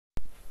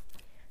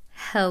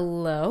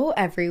Hello,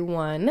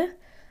 everyone.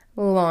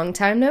 Long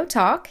time no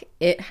talk.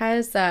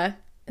 It's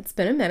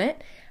been a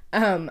minute.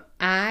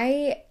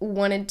 I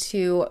wanted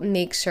to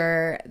make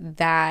sure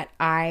that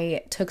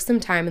I took some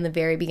time in the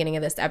very beginning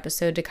of this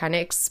episode to kind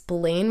of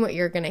explain what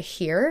you're going to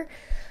hear.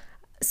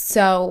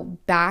 So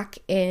back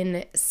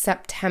in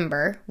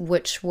September,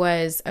 which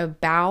was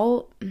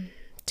about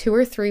 2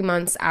 or 3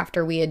 months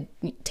after we had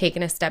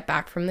taken a step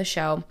back from the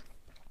show,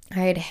 I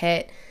had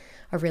hit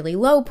a really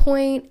low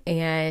point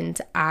and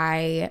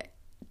I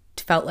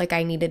felt like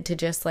I needed to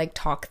just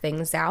talk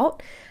things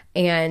out.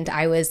 And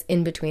I was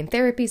in between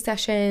therapy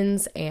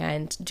sessions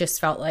and just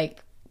felt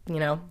like,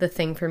 the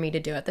thing for me to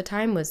do at the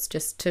time was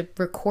just to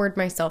record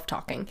myself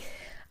talking.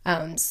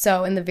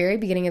 So in the very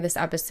beginning of this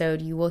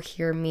episode, you will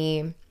hear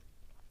me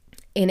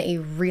in a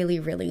really,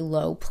 really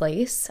low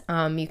place.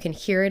 You can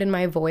hear it in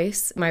my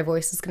voice. My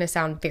voice is going to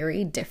sound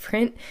very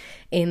different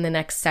in the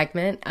next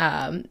segment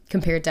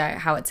compared to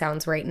how it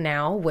sounds right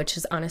now, which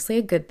is honestly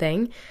a good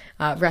thing.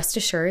 Rest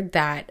assured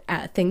that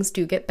things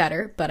do get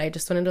better, but I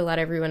just wanted to let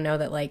everyone know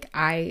that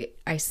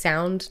I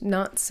sound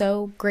not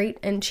so great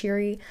and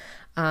cheery,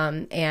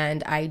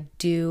 and I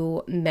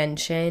do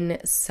mention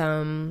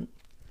some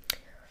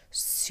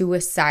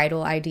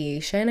suicidal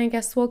ideation, I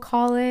guess we'll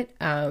call it.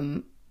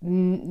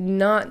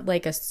 Not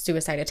like a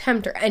suicide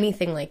attempt or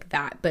anything like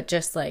that, but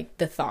just the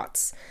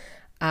thoughts,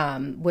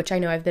 which I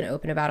know I've been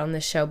open about on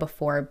this show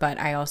before, but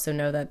I also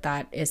know that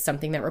that is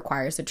something that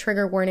requires a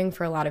trigger warning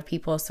for a lot of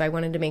people. So I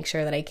wanted to make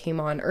sure that I came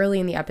on early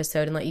in the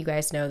episode and let you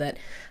guys know that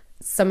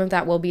some of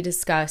that will be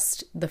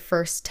discussed. The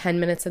first 10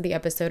 minutes of the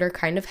episode are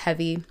kind of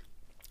heavy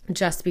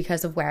just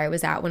because of where I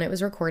was at when it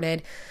was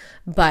recorded.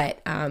 But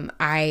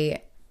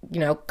I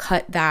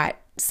cut that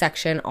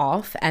section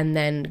off and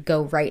then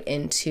go right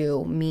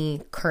into me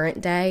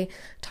current day,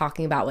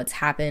 talking about what's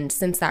happened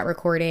since that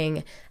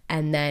recording,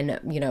 and then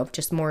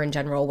just more in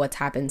general what's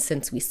happened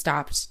since we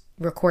stopped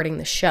recording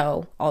the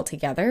show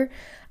altogether.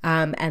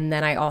 And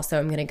then I also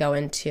am going to go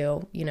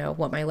into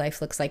what my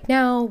life looks like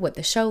now, what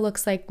the show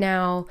looks like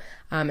now,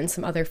 and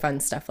some other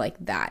fun stuff like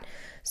that.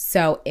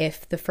 So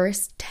if the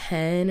first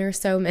 10 or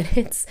so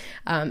minutes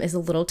is a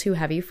little too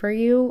heavy for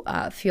you,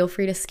 feel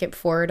free to skip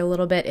forward a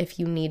little bit if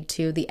you need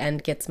to. The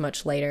end gets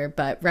much later,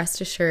 but rest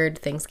assured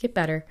things get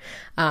better.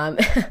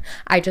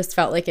 I just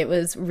felt like it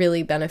was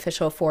really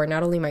beneficial for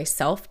not only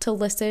myself to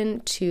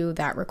listen to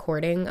that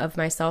recording of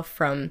myself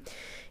from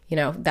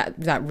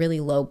that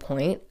really low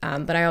point,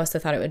 but I also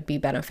thought it would be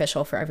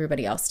beneficial for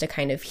everybody else to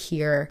kind of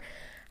hear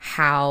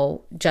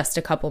how just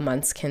a couple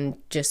months can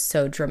just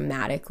so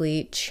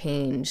dramatically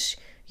change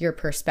your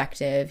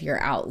perspective,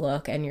 your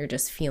outlook, and your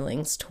just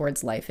feelings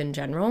towards life in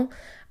general.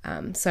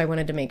 So I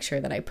wanted to make sure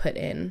that I put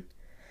in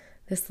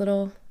this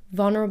little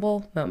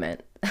vulnerable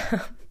moment.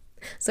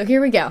 So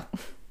here we go.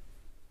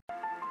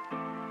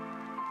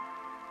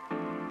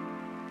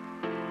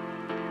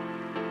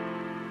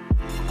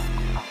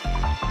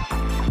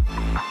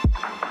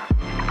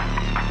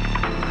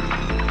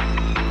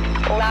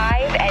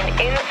 Live and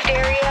in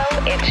stereo,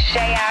 it's Shay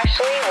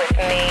Ashley with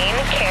main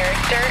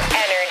character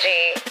energy.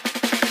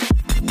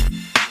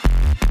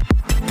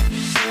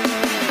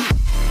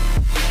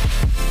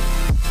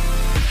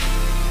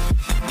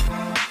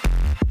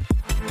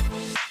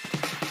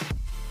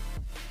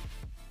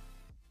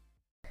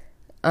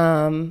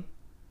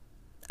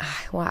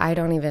 Well, I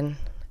don't even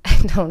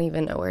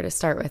know where to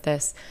start with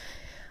this.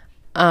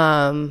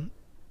 I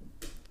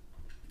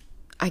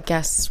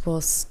guess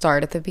we'll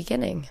start at the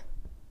beginning.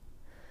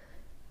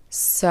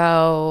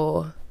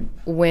 So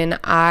when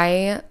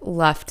we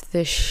left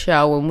the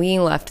show,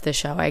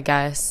 I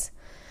guess,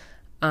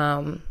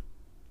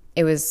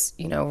 it was,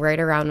 right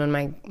around when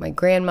my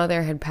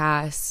grandmother had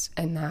passed,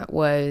 and that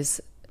was,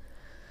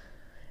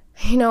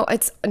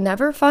 it's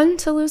never fun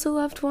to lose a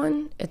loved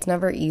one. It's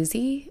never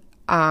easy.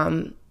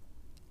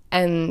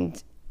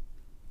 And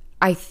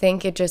I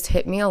think it just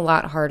hit me a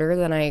lot harder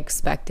than I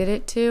expected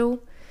it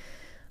to.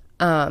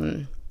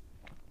 And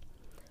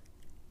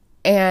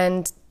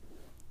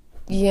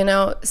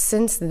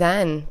since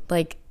then,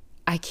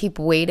 I keep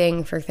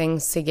waiting for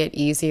things to get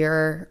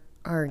easier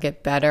or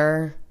get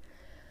better.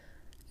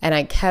 And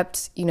I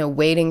kept,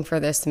 waiting for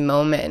this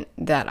moment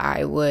that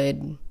I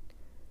would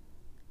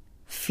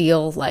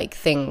feel like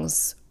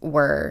things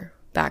were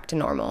back to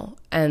normal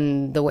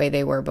and the way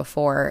they were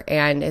before.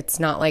 And it's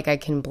not like I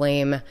can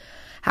blame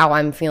how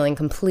I'm feeling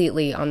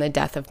completely on the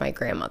death of my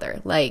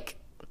grandmother.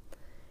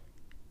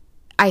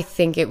 I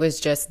think it was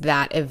just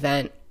that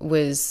event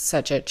was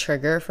such a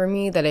trigger for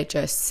me that it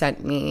just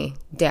sent me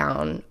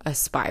down a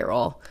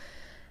spiral.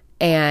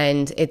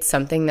 And it's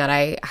something that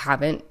I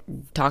haven't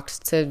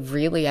talked to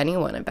really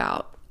anyone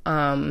about.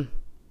 I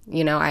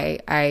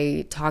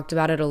talked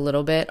about it a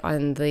little bit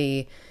on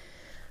the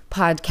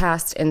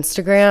podcast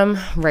Instagram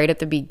right at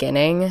the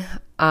beginning.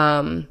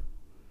 But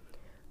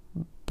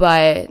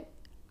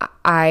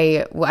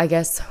I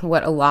guess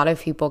what a lot of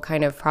people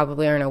kind of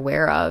probably aren't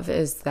aware of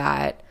is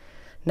that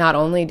not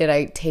only did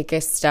I take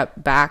a step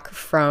back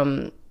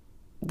from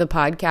the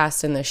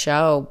podcast and the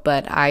show,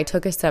 but I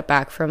took a step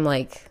back from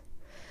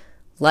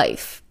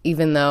life,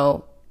 even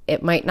though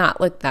it might not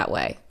look that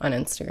way on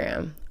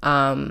Instagram.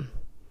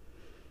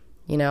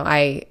 You know,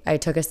 I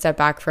took a step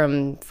back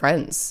from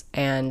friends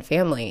and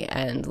family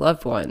and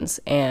loved ones,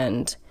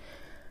 and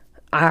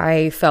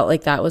I felt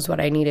like that was what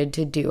I needed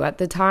to do at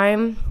the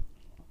time.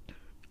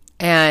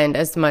 And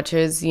as much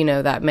as, you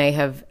know, that may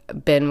have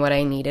been what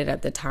I needed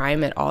at the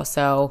time, it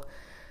also,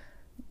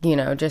 you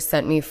know, just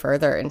sent me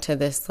further into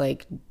this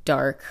like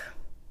dark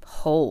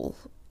hole.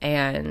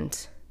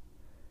 And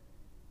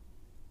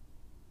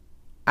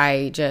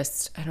I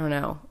don't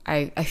know.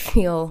 I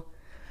feel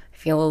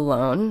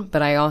alone,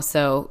 but I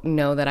also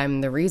know that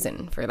I'm the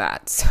reason for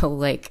that. So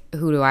like,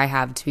 who do I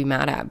have to be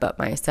mad at but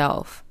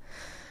myself?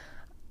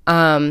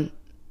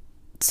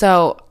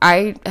 So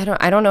I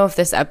don't know if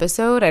this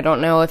episode, I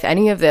don't know if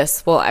any of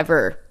this will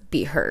ever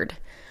be heard.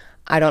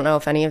 I don't know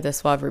if any of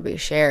this will ever be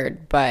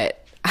shared,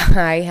 but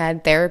I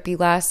had therapy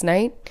last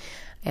night,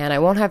 and I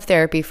won't have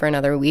therapy for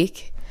another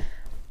week.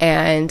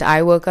 And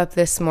I woke up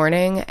this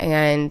morning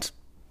and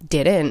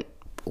didn't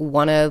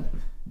want to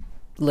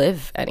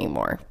live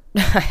anymore.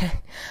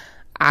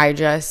 I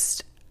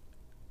just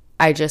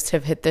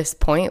have hit this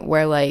point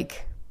where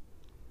like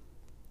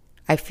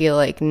I feel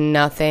like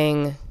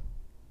nothing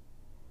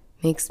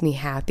makes me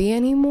happy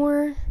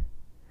anymore.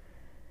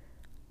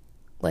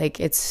 Like,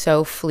 it's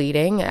so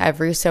fleeting.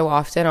 Every so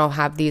often I'll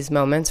have these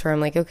moments where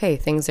I'm like, okay,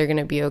 things are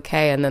gonna be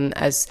okay, and then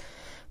as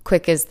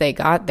quick as they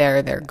got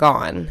there, they're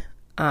gone.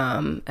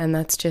 And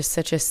that's just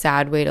such a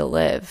sad way to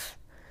live.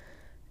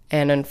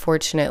 And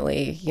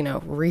unfortunately, you know,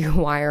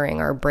 rewiring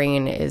our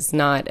brain is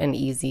not an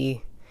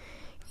easy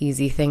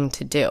thing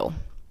to do.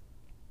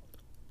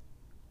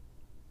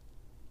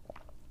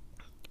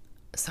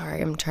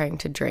 Sorry, I'm trying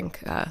to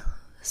drink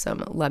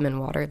some lemon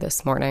water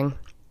this morning.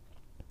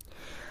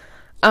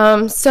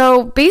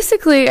 So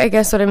basically, I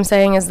guess what I'm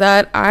saying is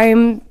that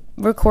I'm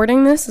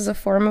recording this as a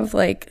form of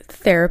like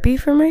therapy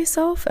for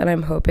myself, and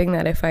I'm hoping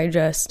that if I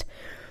just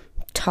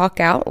talk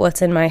out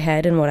what's in my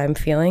head and what I'm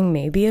feeling,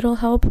 maybe it'll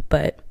help,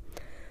 but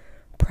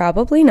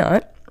probably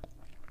not.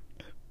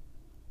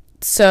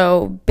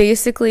 So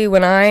basically,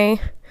 when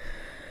I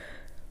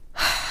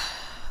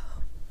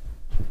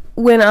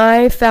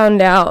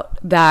found out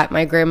that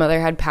my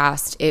grandmother had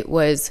passed, it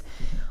was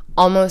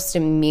almost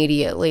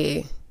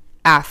immediately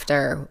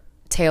after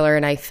Taylor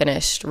and I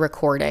finished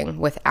recording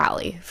with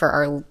Allie for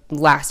our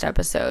last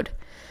episode.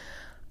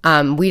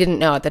 We didn't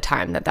know at the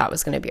time that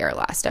was going to be our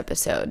last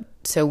episode.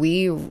 So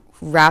we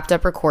wrapped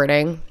up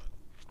recording.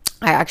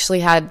 I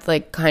actually had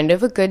like kind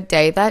of a good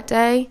day that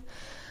day.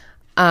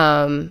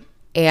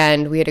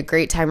 And we had a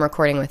great time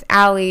recording with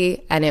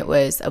Allie, and it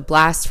was a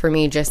blast for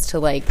me just to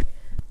like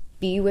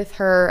be with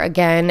her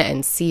again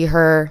and see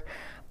her.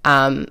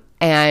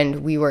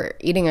 And we were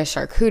eating a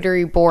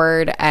charcuterie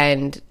board,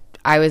 and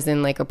I was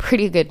in like a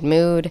pretty good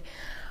mood.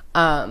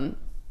 And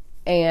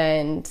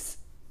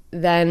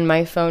then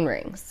my phone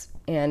rings,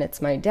 and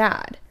it's my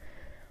dad.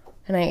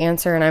 And I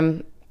answer,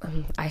 and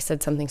I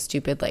said something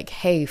stupid like,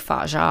 "Hey,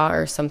 Faja,"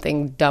 or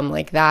something dumb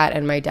like that.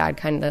 And my dad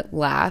kind of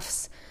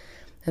laughs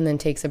and then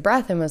takes a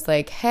breath and was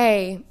like,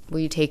 "Hey, will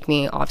you take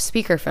me off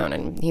speakerphone?"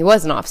 And he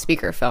wasn't off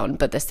speakerphone,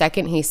 but the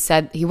second he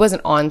said, he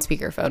wasn't on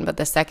speakerphone, but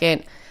the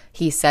second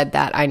he said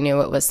that, I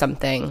knew it was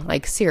something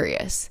like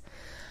serious.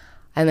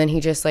 And then he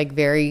just like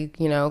very,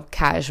 you know,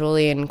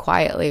 casually and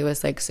quietly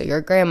was like, "So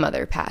your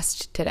grandmother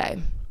passed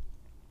today."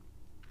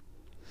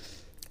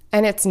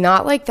 And it's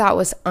not like that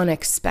was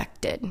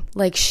unexpected.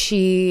 Like,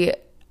 she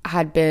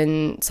had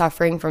been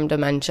suffering from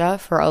dementia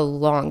for a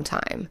long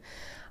time.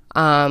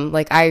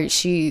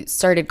 She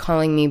started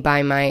calling me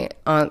by my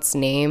aunt's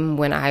name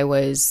when I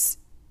was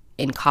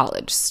in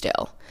college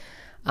still.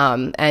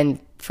 And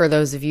for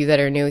those of you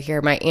that are new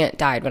here, my aunt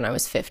died when I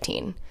was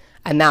 15,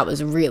 and that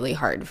was really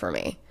hard for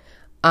me.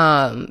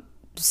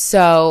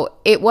 So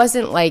it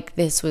wasn't like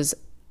this was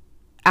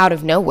out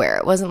of nowhere.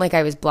 It wasn't like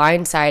I was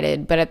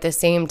blindsided, but at the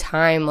same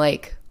time,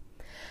 like,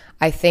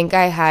 I think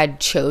I had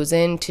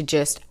chosen to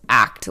just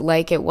act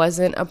like it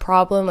wasn't a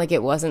problem, like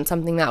it wasn't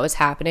something that was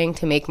happening,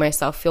 to make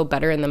myself feel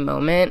better in the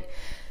moment.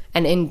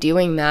 And in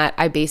doing that,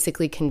 I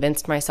basically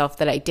convinced myself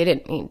that I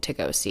didn't need to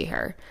go see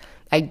her.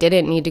 I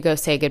didn't need to go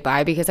say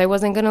goodbye because I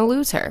wasn't going to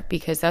lose her,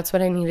 because that's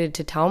what I needed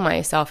to tell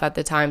myself at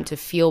the time to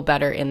feel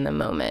better in the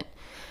moment.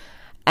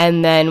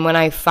 And then when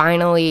I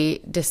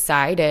finally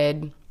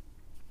decided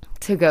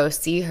to go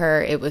see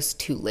her, it was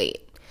too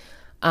late.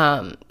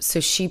 So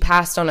she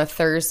passed on a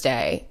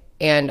Thursday.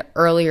 And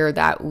earlier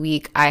that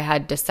week, I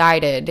had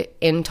decided,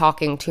 in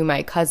talking to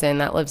my cousin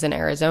that lives in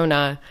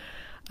Arizona,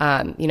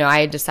 I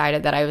had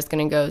decided that I was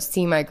going to go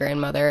see my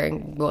grandmother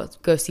and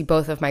go see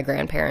both of my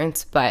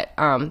grandparents, but,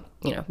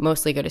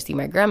 mostly go to see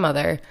my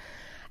grandmother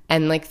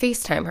and, like,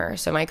 FaceTime her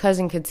so my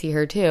cousin could see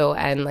her too.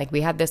 And, like,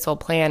 we had this whole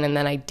plan, and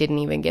then I didn't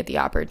even get the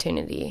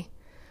opportunity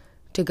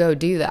to go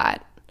do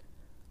that.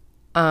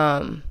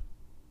 And,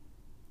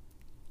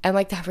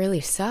 like, that really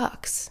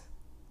sucks.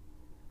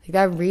 Like,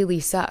 that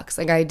really sucks.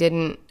 Like, I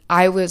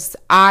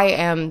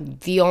am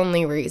the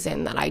only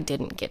reason that I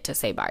didn't get to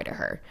say bye to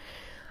her.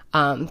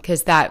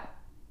 Because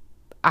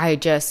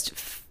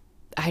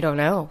I don't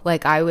know,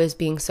 like I was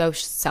being so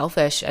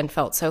selfish and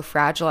felt so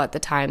fragile at the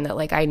time that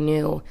like I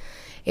knew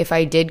if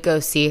I did go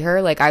see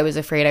her, like I was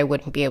afraid I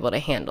wouldn't be able to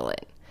handle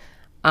it.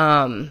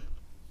 And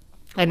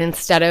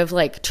instead of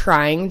like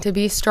trying to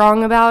be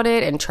strong about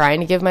it and trying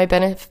to give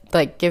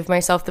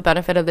myself the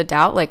benefit of the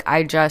doubt, like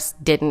I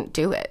just didn't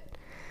do it.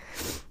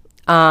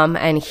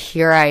 And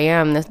here I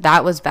am.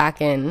 That was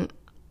back in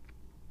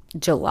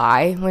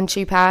July when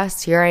she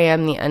passed. Here I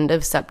am the end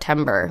of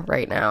September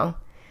right now.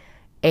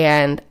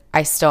 And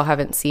I still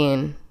haven't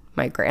seen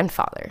my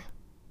grandfather.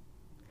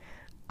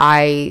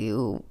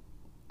 We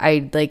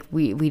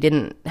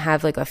didn't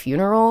have like a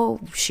funeral.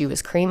 She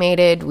was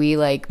cremated. We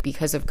like,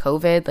 because of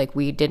COVID, like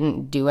we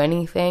didn't do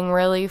anything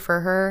really for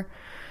her.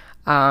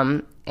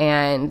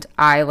 And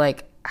I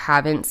like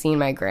haven't seen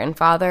my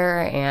grandfather,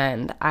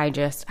 and I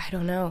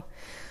don't know.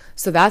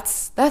 So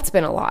that's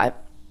been a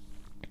lot.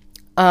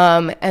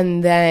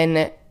 And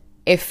then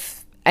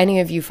if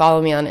any of you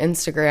follow me on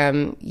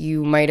Instagram,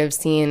 you might have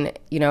seen,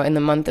 in the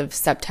month of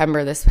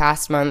September, this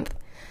past month,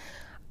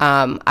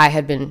 I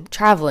had been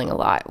traveling a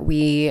lot.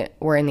 We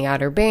were in the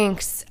Outer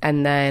Banks,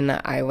 and then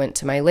I went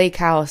to my lake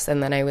house,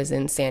 and then I was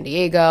in San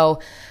Diego,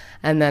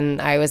 and then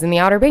I was in the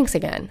Outer Banks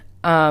again.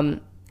 And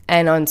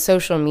on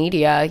social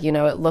media,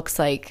 it looks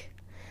like,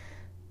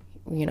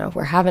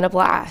 we're having a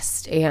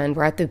blast, and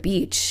we're at the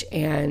beach,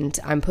 and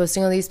I'm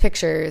posting all these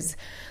pictures,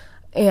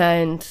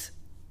 and,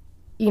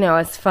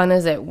 as fun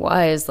as it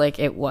was, like,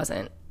 it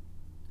wasn't.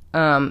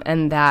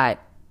 And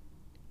that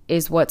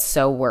is what's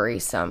so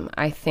worrisome.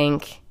 I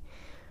think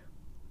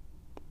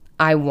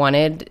I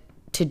wanted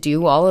to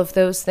do all of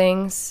those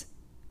things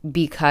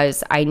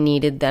because I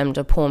needed them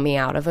to pull me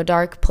out of a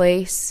dark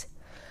place.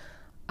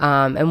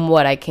 And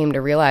what I came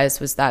to realize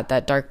was that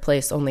that dark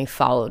place only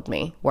followed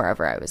me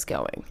wherever I was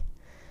going.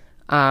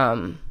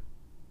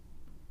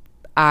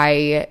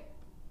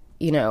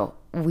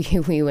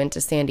 We went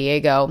to San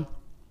Diego,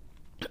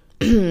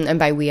 and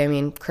by we, I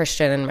mean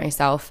Christian and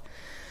myself,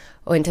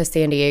 went to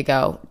San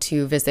Diego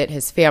to visit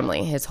his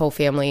family. His whole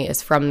family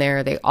is from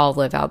there. They all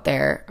live out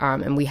there,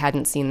 and we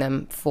hadn't seen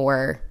them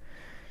for,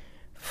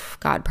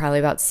 probably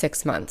about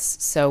 6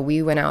 months. So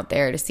we went out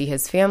there to see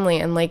his family,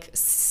 and like,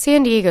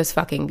 San Diego's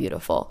fucking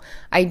beautiful.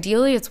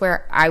 Ideally, it's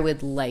where I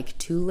would like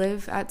to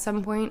live at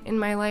some point in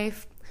my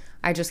life.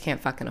 I just can't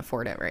fucking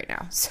afford it right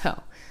now.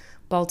 So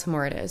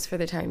Baltimore it is for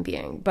the time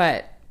being.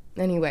 But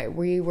anyway,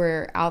 we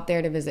were out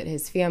there to visit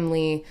his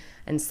family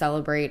and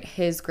celebrate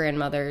his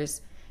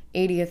grandmother's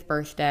 80th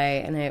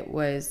birthday. And it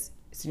was,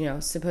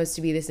 supposed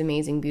to be this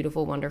amazing,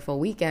 beautiful, wonderful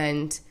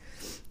weekend.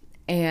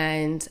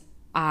 And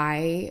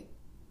I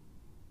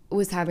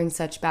was having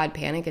such bad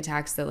panic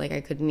attacks that like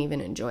I couldn't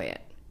even enjoy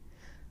it.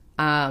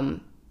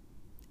 And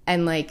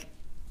like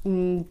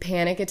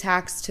panic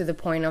attacks to the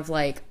point of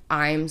like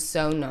I'm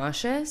so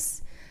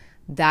nauseous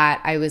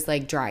that I was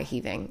like dry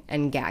heaving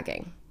and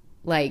gagging.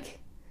 Like,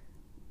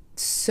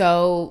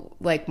 so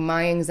like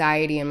my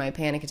anxiety and my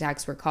panic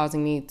attacks were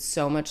causing me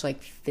so much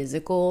like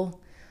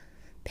physical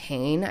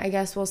pain, I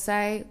guess we'll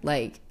say.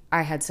 Like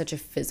I had such a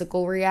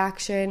physical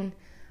reaction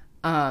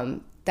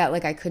that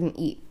like I couldn't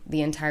eat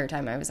the entire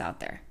time I was out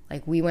there.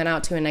 Like we went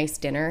out to a nice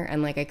dinner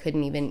and like I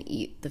couldn't even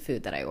eat the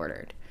food that I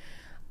ordered.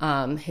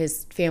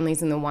 His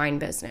family's in the wine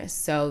business,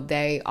 so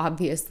they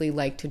obviously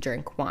like to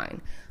drink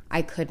wine.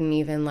 I couldn't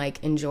even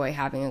like enjoy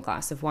having a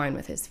glass of wine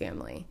with his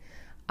family.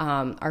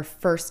 Our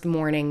first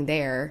morning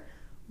there,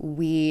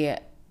 we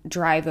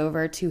drive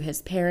over to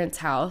his parents'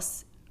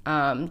 house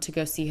to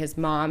go see his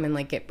mom and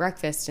like get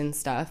breakfast and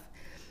stuff.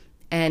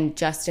 And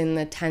just in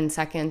the 10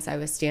 seconds I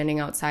was standing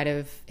outside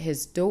of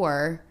his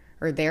door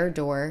or their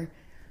door,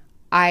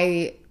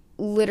 I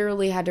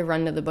literally had to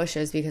run to the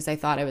bushes because I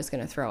thought I was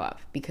going to throw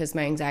up because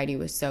my anxiety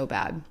was so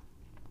bad.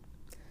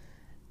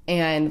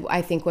 And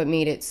I think what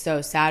made it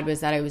so sad was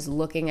that I was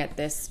looking at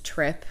this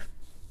trip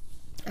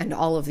and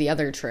all of the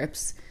other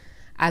trips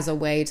as a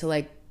way to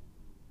like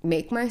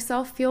make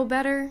myself feel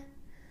better.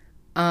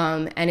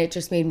 And it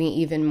just made me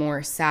even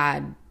more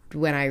sad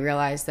when I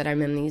realized that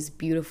I'm in these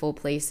beautiful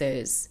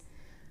places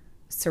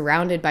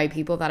surrounded by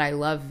people that I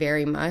love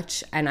very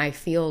much, and I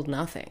feel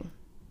nothing.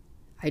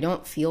 I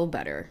don't feel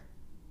better.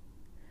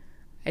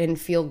 I didn't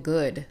feel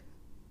good.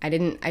 I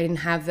didn't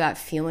have that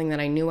feeling that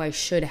I knew I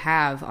should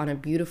have on a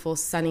beautiful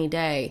sunny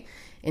day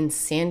in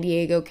San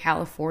Diego,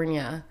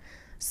 California,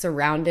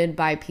 surrounded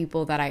by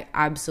people that I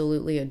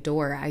absolutely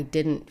adore. I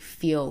didn't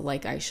feel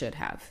like I should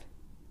have.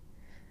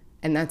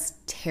 And that's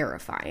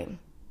terrifying.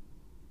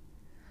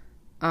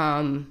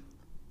 And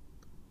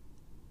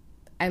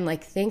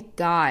like, thank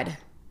God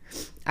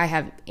I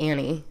have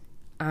Annie,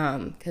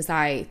 because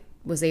I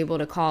was able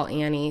to call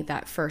Annie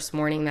that first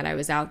morning that I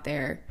was out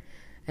there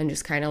and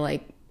just kind of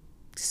like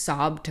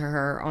sobbed to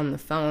her on the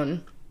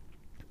phone,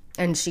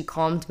 and she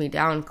calmed me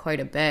down quite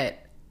a bit.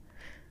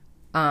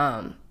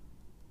 But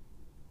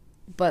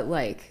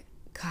like,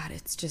 God,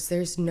 it's just,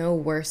 there's no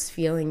worse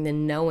feeling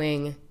than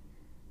knowing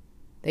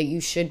that you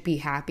should be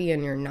happy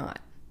and you're not.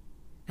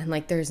 And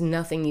like, there's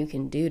nothing you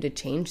can do to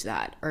change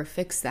that or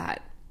fix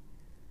that.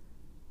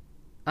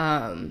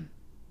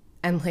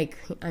 And like,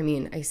 I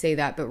mean, I say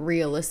that, but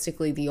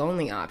realistically, the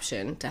only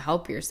option to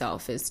help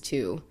yourself is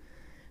to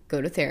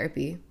go to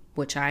therapy,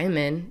 which I am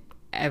in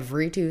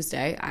every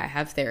Tuesday. I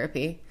have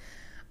therapy.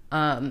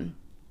 I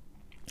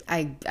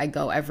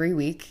go every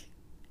week.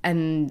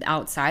 And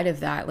outside of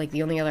that, like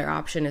the only other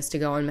option is to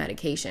go on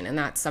medication. And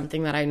that's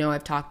something that I know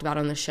I've talked about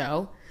on the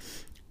show.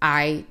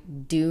 I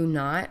do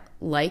not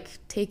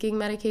like taking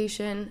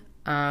medication.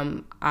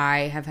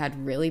 I have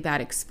had really bad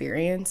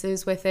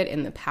experiences with it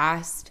in the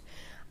past.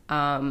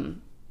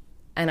 And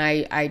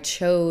I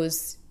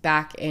chose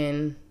back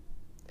in,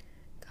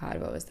 God,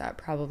 what was that?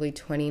 Probably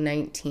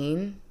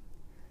 2019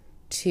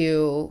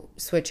 to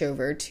switch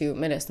over to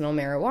medicinal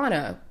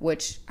marijuana,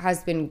 which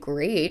has been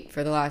great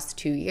for the last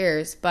 2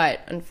 years. But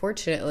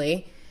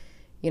unfortunately,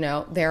 you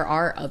know, there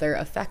are other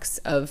effects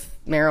of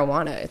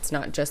marijuana. It's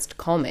not just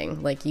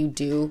calming. Like, you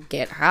do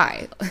get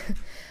high.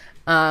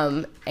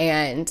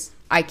 And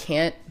I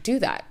can't do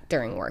that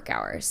during work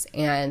hours.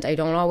 And I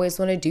don't always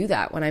want to do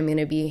that when I'm going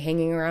to be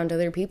hanging around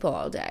other people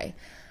all day.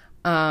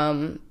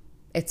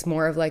 It's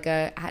more of like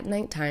a at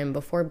nighttime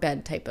before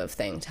bed type of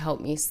thing to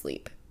help me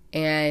sleep.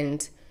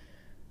 And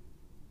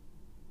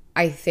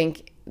I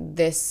think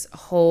this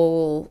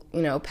whole,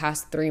 you know,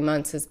 past 3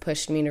 months has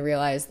pushed me to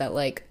realize that,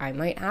 like, I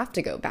might have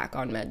to go back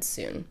on meds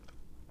soon.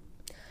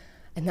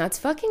 And that's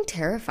fucking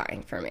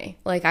terrifying for me.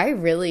 Like, I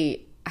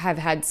really have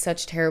had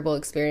such terrible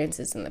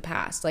experiences in the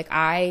past. Like,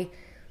 I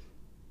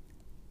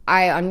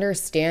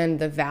understand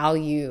the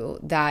value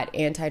that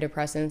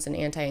antidepressants and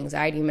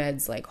anti-anxiety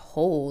meds, like,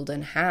 hold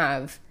and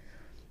have,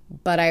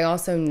 but I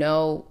also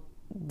know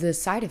the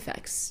side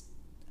effects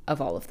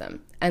of all of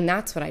them. And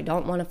that's what I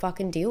don't want to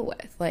fucking deal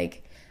with.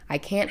 Like, I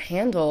can't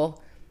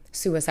handle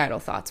suicidal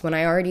thoughts when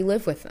I already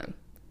live with them.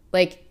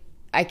 Like,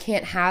 I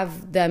can't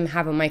have them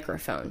have a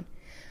microphone.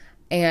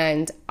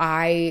 And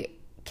I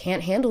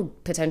can't handle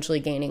potentially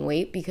gaining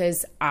weight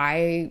because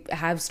I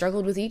have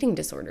struggled with eating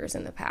disorders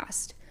in the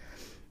past.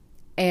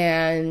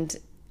 And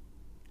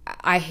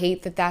I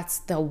hate that that's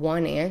the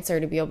one answer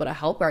to be able to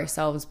help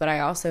ourselves. But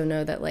I also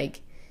know that,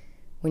 like,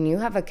 when you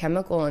have a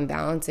chemical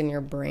imbalance in your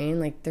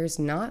brain, like, there's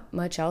not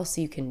much else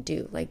you can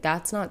do. Like,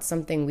 that's not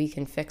something we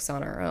can fix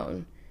on our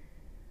own.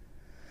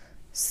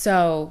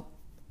 So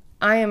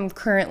I am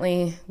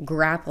currently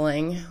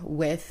grappling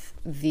with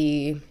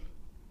the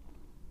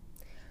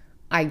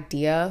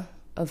idea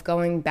of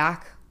going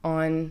back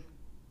on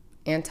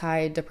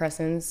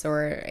antidepressants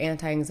or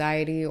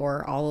anti-anxiety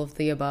or all of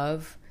the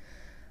above.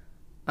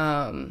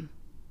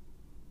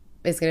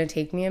 It's going to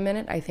take me a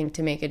minute, I think,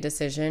 to make a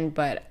decision,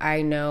 but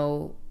I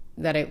know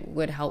that it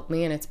would help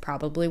me, and it's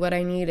probably what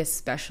I need,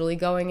 especially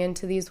going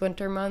into these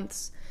winter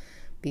months,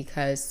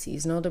 because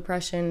seasonal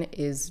depression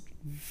is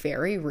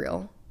very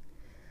real.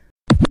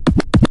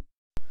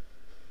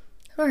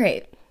 All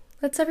right,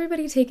 let's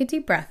everybody take a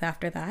deep breath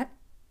after that.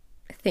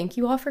 Thank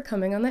you all for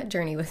coming on that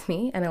journey with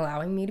me and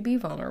allowing me to be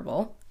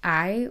vulnerable.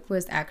 I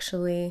was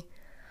actually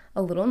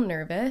a little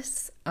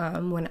nervous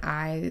when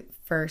I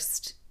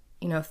first,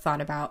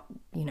 thought about,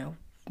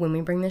 when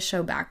we bring this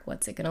show back,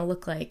 what's it going to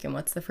look like and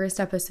what's the first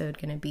episode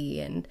going to be,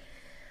 and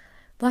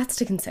lots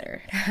to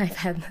consider. I've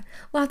had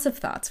lots of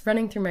thoughts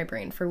running through my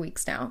brain for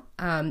weeks now,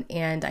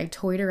 and I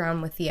toyed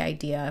around with the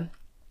idea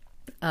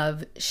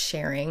of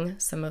sharing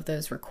some of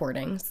those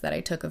recordings that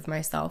I took of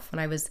myself when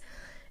I was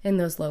in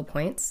those low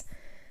points.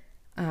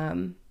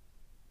 And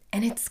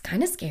it's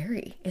kind of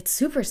scary. It's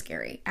super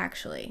scary,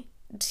 actually,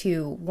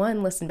 to,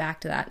 one, listen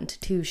back to that, and to,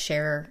 two,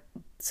 share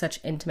such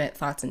intimate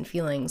thoughts and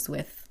feelings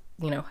with,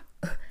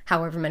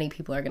 however many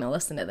people are going to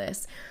listen to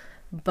this.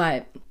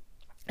 But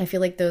I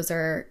feel like those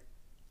are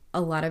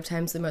a lot of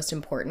times the most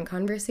important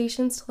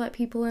conversations to let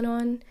people in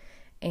on.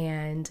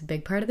 And a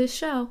big part of this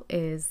show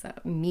is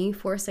me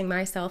forcing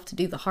myself to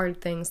do the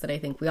hard things that I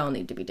think we all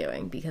need to be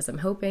doing, because I'm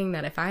hoping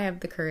that if I have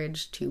the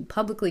courage to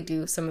publicly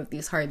do some of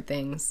these hard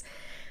things,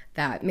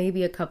 that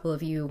maybe a couple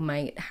of you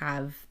might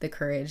have the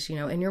courage,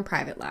 in your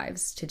private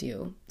lives to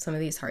do some of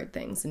these hard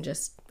things and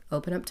just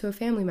open up to a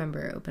family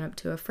member, open up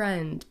to a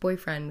friend,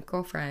 boyfriend,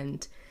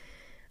 girlfriend,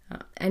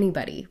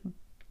 anybody.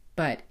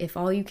 But if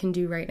all you can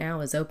do right now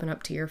is open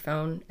up to your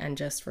phone and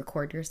just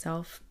record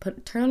yourself,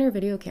 turn on your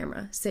video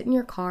camera, sit in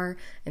your car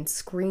and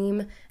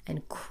scream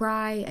and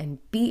cry and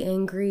be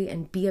angry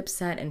and be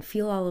upset and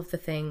feel all of the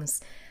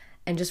things,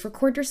 and just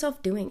record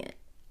yourself doing it.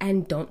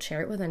 And don't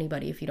share it with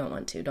anybody if you don't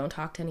want to. Don't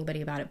talk to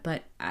anybody about it.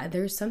 But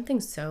there's something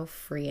so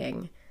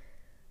freeing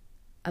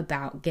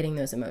about getting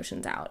those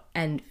emotions out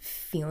and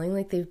feeling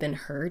like they've been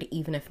heard,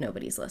 even if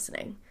nobody's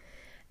listening.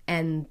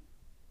 And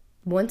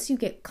once you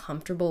get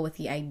comfortable with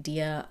the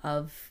idea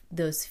of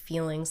those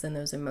feelings and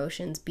those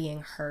emotions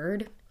being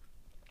heard,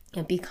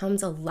 it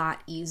becomes a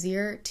lot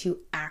easier to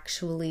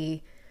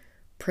actually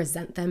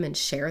present them and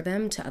share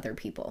them to other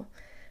people.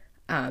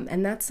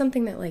 And that's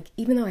something that,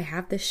 even though I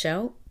have this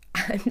show,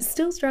 I'm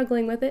still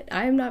struggling with it.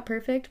 I am not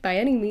perfect by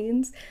any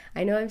means.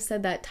 I know I've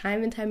said that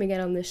time and time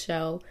again on this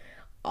show.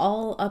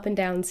 All up and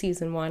down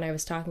season 1, I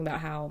was talking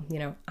about how,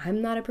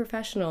 I'm not a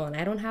professional and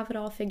I don't have it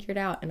all figured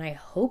out. And I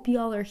hope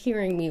y'all are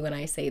hearing me when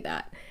I say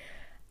that.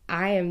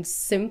 I am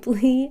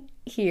simply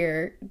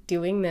here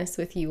doing this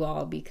with you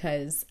all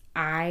because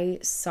I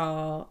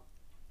saw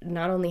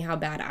not only how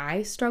bad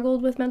I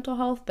struggled with mental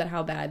health, but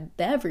how bad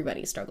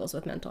everybody struggles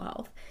with mental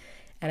health.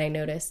 And I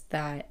noticed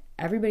that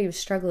everybody was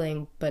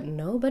struggling, but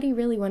nobody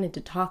really wanted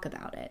to talk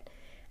about it.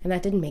 And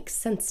that didn't make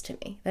sense to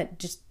me.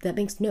 That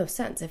makes no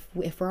sense.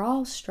 If we're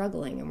all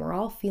struggling and we're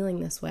all feeling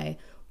this way,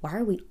 why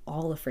are we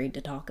all afraid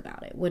to talk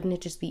about it? Wouldn't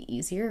it just be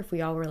easier if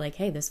we all were like,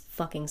 hey, this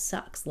fucking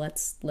sucks.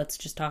 Let's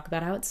just talk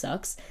about how it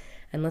sucks,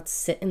 and let's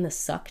sit in the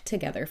suck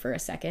together for a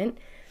second,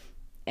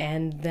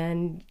 and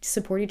then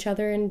support each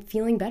other in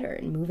feeling better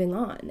and moving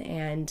on.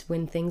 And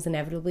when things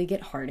inevitably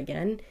get hard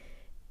again,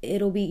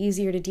 it'll be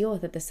easier to deal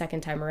with it the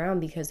second time around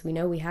because we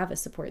know we have a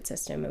support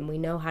system and we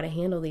know how to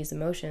handle these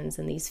emotions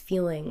and these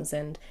feelings,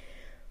 and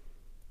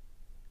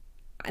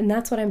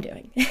that's what I'm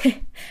doing.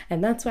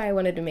 And that's why I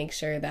wanted to make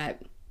sure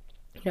that,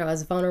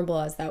 as vulnerable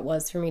as that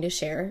was for me to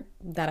share,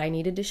 that I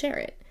needed to share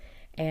it.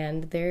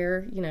 And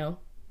there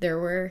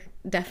were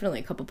definitely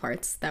a couple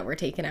parts that were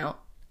taken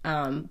out.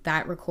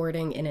 That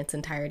recording in its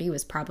entirety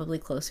was probably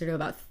closer to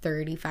about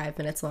 35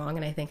 minutes long,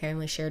 and I think I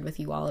only shared with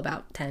you all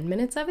about 10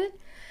 minutes of it.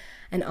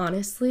 And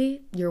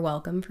honestly, you're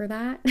welcome for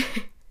that.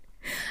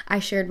 I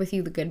shared with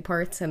you the good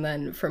parts, and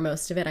then for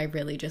most of it, I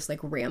really just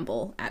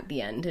ramble at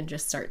the end and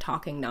just start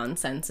talking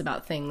nonsense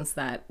about things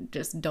that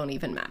just don't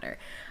even matter.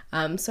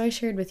 So I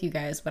shared with you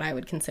guys what I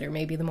would consider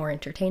maybe the more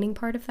entertaining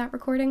part of that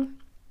recording.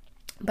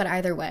 But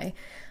either way,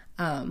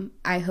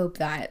 I hope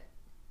that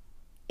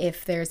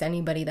if there's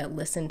anybody that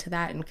listened to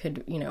that and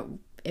could,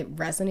 it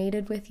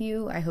resonated with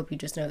you, I hope you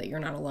just know that you're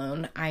not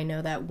alone. I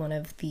know that one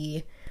of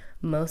the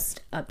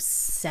most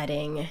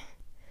upsetting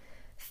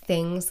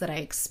things that I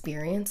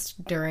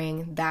experienced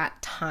during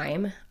that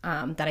time,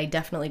 that I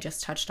definitely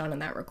just touched on in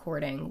that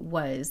recording,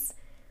 was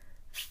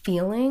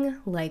feeling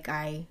like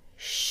I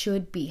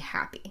should be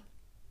happy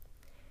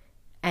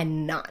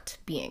and not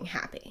being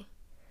happy.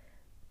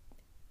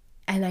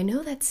 And I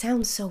know that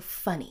sounds so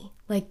funny,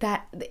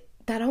 that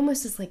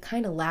almost is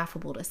kind of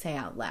laughable to say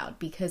out loud,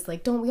 because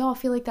don't we all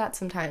feel like that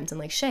sometimes?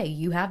 And Shay,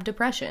 you have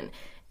depression.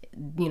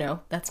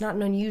 That's not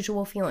an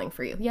unusual feeling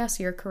for you. Yes,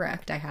 you're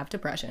correct. I have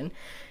depression.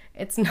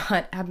 It's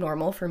not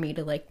abnormal for me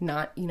to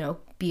not,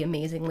 be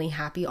amazingly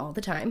happy all the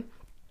time.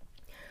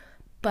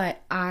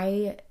 But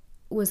I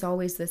was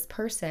always this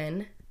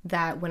person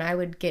that when I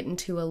would get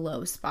into a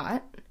low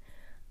spot,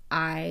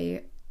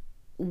 I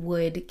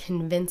would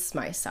convince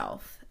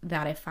myself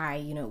that if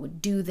I,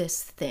 would do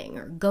this thing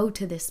or go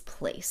to this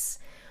place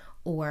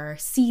or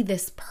see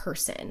this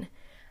person,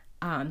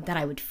 that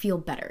I would feel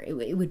better.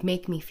 It would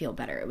make me feel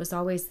better. It was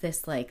always this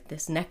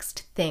this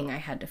next thing I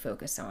had to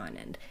focus on.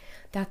 And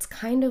that's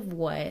kind of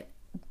what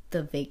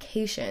the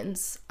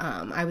vacations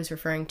I was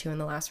referring to in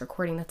the last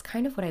recording, that's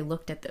kind of what I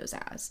looked at those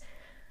as.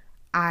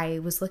 I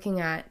was looking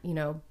at,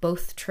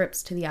 both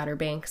trips to the Outer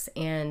Banks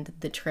and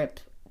the trip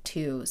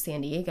to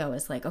San Diego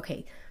as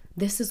okay,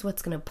 this is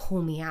what's going to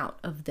pull me out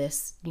of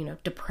this,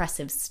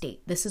 depressive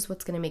state. This is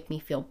what's going to make me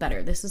feel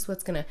better. This is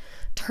what's going to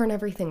turn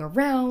everything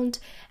around.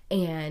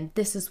 And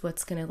this is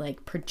what's going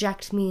to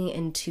project me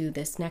into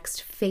this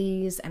next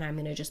phase. And I'm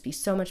going to just be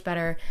so much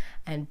better.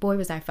 And boy,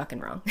 was I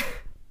fucking wrong.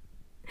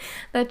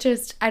 I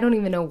don't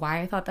even know why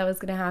I thought that was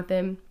going to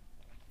happen,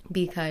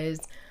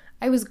 because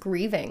I was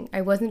grieving. I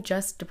wasn't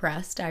just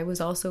depressed. I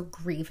was also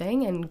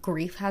grieving, and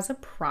grief has a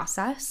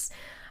process.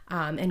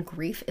 And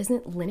grief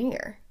isn't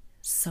linear.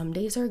 Some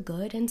days are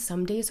good and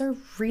some days are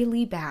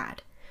really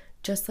bad.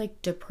 Just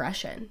like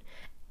depression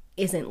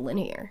isn't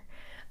linear.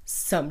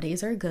 Some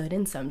days are good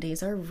and some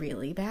days are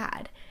really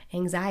bad.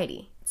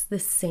 Anxiety, it's the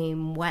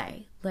same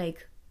way.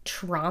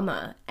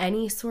 Trauma,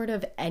 any sort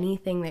of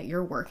anything that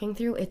you're working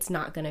through, it's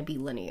not going to be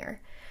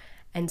linear.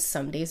 And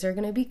some days are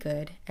going to be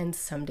good and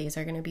some days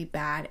are going to be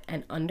bad.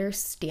 And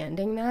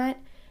understanding that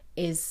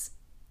is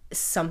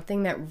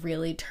something that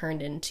really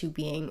turned into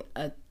being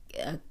a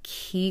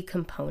key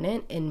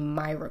component in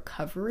my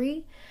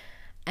recovery.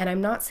 And I'm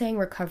not saying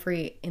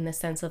recovery in the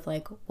sense of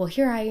well,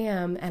 here I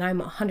am and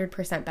I'm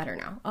 100% better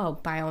now. Oh,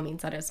 by all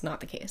means, that is not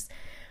the case.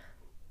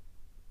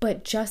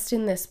 But just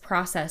in this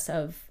process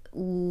of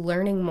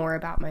learning more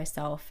about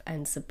myself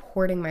and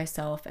supporting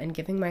myself and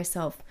giving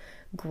myself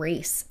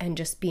grace and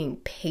just being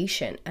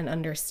patient and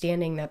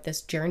understanding that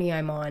this journey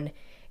I'm on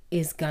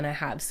is gonna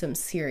have some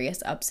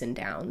serious ups and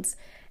downs.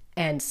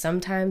 And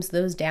sometimes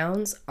those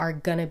downs are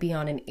gonna be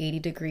on an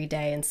 80-degree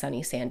day in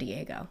sunny San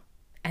Diego.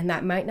 And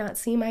that might not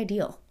seem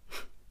ideal.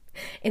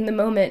 In the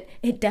moment,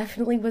 it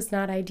definitely was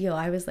not ideal.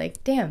 I was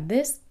damn,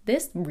 this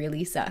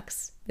really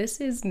sucks.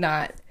 This is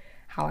not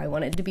how I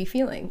wanted to be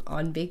feeling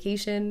on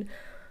vacation.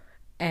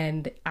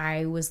 And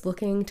I was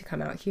looking to come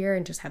out here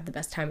and just have the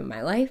best time of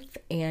my life.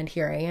 And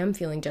here I am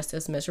feeling just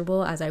as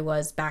miserable as I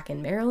was back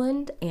in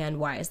Maryland. And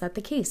why is that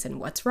the case? And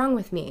what's wrong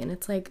with me? And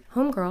it's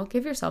homegirl,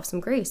 give yourself some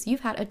grace.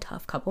 You've had a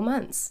tough couple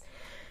months.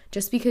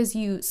 Just because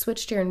you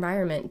switched your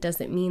environment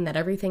doesn't mean that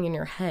everything in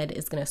your head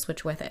is going to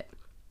switch with it.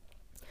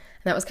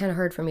 And that was kind of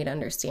hard for me to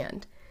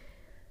understand.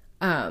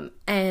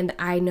 And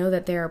I know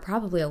that there are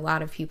probably a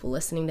lot of people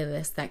listening to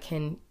this that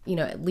can,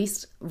 at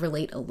least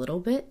relate a little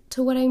bit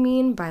to what I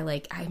mean by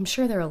like, I'm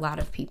sure there are a lot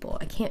of people,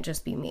 it can't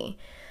just be me,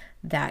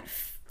 that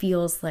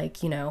feels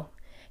like,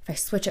 if I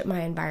switch up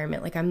my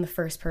environment, like I'm the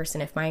first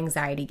person, if my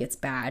anxiety gets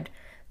bad,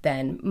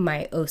 then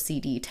my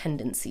OCD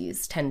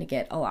tendencies tend to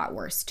get a lot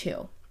worse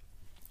too.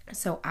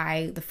 So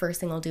the first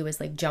thing I'll do is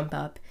like jump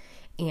up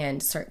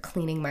and start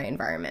cleaning my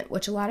environment,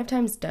 which a lot of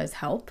times does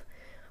help,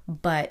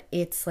 but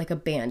it's like a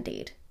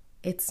Band-Aid.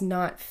 It's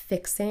not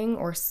fixing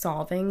or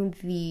solving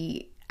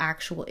the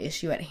actual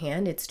issue at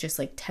hand. It's just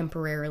like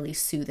temporarily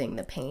soothing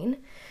the pain,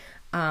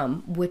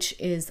 which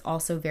is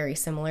also very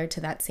similar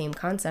to that same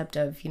concept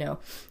of,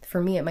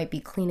 for me, it might be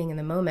cleaning in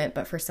the moment,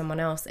 but for someone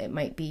else, it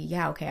might be,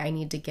 okay, I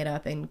need to get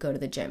up and go to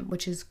the gym,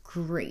 which is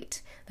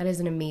great. That is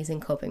an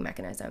amazing coping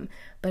mechanism.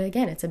 But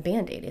again, it's a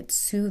Band-Aid. It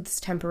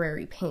soothes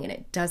temporary pain.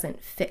 It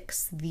doesn't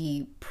fix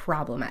the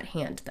problem at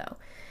hand though.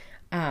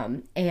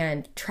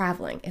 And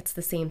traveling, it's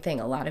the same thing.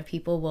 A lot of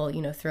people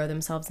will, throw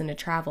themselves into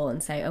travel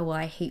and say, oh, well,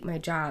 I hate my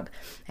job.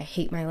 I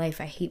hate my life.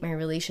 I hate my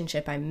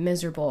relationship. I'm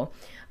miserable.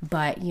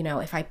 But,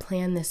 if I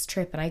plan this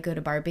trip and I go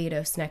to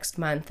Barbados next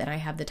month and I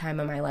have the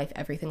time of my life,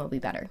 everything will be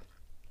better.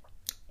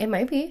 It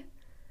might be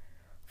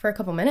for a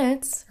couple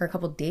minutes or a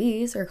couple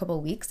days or a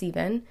couple weeks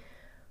even.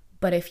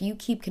 But if you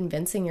keep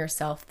convincing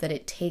yourself that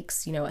it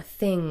takes, a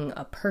thing,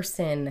 a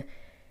person,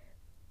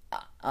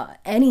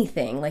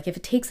 anything, like if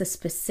it takes a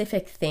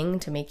specific thing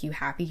to make you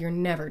happy, you're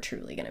never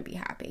truly going to be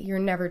happy. You're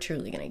never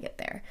truly going to get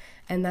there.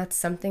 And that's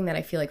something that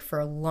I feel like for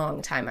a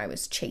long time I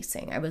was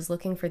chasing. I was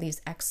looking for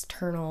these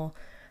external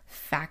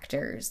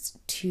factors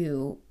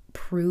to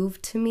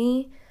prove to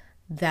me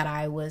that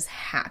I was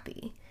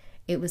happy.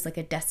 It was like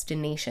a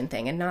destination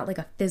thing, and not like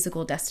a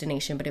physical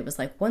destination, but it was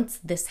like, once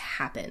this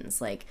happens,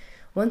 like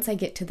once I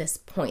get to this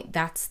point,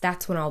 that's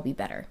when I'll be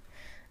better.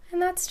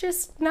 And that's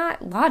just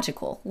not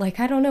logical. Like,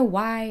 I don't know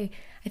why.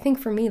 I think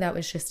for me, that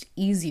was just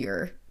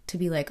easier to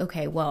be like,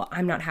 okay, well,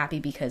 I'm not happy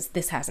because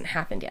this hasn't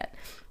happened yet.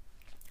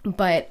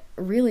 But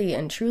really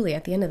and truly,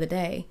 at the end of the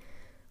day,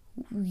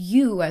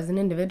 you as an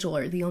individual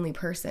are the only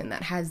person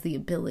that has the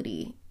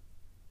ability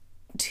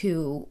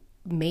to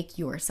make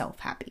yourself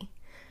happy.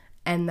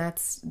 And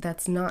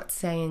that's not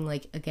saying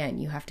like, again,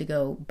 you have to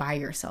go buy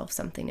yourself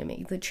something to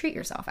make, like, treat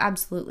yourself.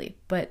 Absolutely.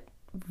 But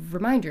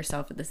remind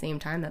yourself at the same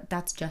time that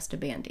that's just a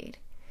Band-Aid.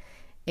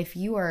 If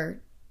you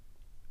are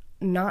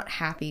not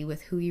happy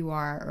with who you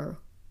are or,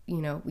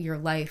 your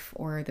life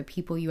or the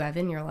people you have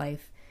in your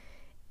life,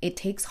 it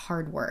takes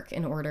hard work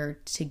in order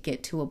to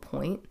get to a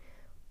point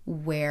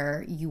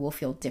where you will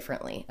feel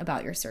differently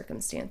about your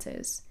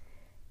circumstances.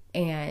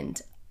 And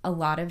a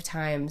lot of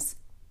times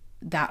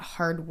that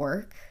hard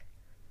work,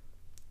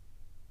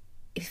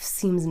 it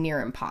seems near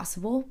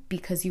impossible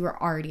because you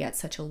are already at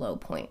such a low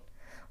point.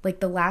 Like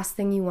the last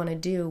thing you want to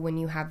do when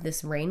you have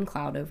this rain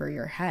cloud over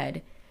your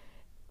head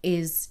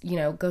is,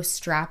 go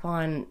strap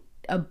on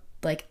a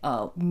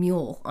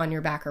mule on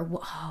your back, or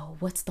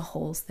what's the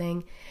holes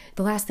thing?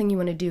 The last thing you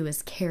want to do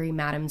is carry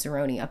Madame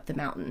Zeroni up the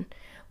mountain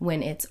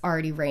when it's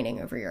already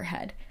raining over your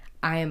head.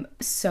 I am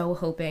so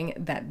hoping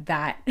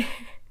that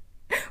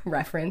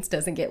reference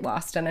doesn't get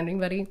lost on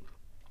anybody,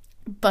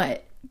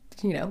 but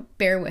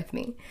bear with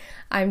me.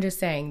 I'm just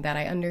saying that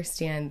I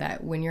understand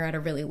that when you're at a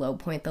really low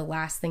point, the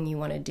last thing you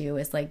want to do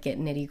is like get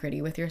nitty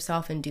gritty with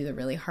yourself and do the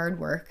really hard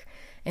work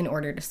in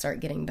order to start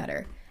getting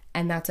better.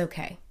 And that's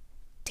okay.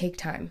 Take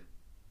time.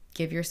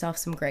 Give yourself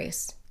some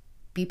grace.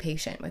 Be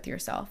patient with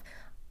yourself.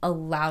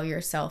 Allow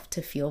yourself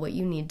to feel what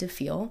you need to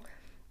feel,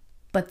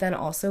 but then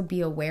also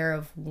be aware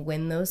of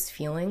when those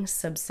feelings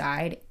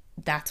subside,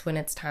 that's when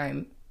it's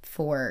time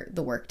for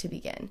the work to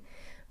begin.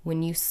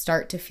 When you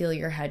start to feel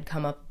your head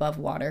come up above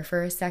water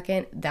for a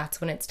second, that's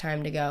when it's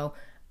time to go,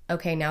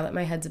 okay, now that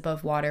my head's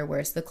above water,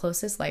 where's the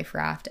closest life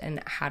raft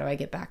and how do I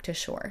get back to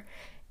shore?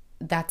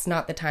 That's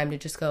not the time to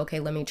just go, okay,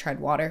 let me tread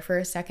water for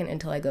a second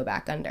until I go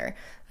back under.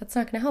 That's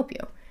not going to help you.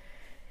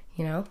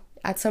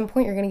 At some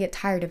point you're going to get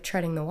tired of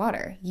treading the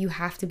water. You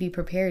have to be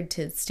prepared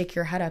to stick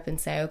your head up and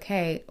say,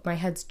 okay, my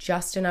head's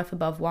just enough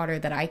above water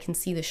that I can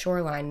see the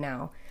shoreline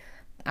now.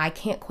 I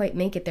can't quite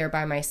make it there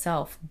by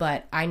myself,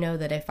 but I know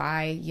that if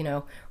I,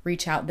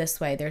 reach out this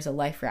way, there's a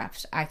life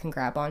raft I can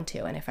grab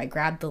onto. And if I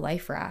grab the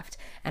life raft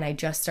and I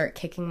just start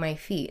kicking my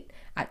feet,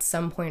 at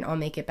some point I'll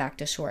make it back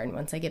to shore. And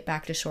once I get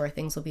back to shore,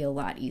 things will be a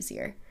lot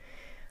easier.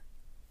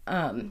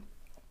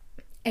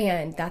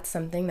 And that's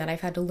something that I've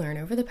had to learn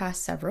over the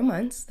past several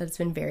months. That's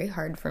been very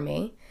hard for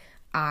me.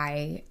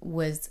 I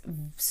was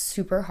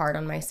super hard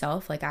on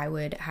myself. Like I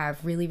would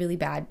have really, really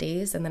bad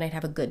days and then I'd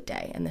have a good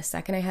day. And the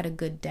second I had a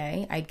good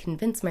day, I'd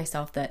convince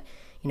myself that,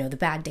 the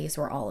bad days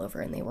were all over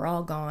and they were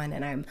all gone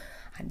and I'm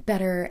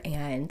better.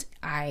 And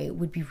I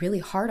would be really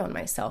hard on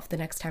myself the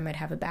next time I'd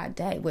have a bad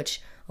day, which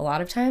a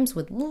lot of times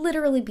would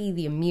literally be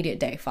the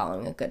immediate day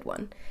following a good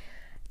one.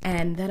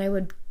 And then I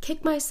would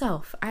kick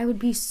myself. I would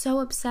be so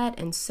upset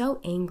and so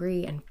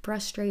angry and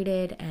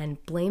frustrated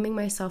and blaming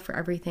myself for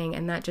everything.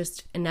 And that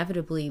just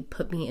inevitably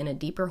put me in a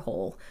deeper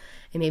hole.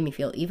 It made me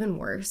feel even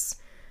worse.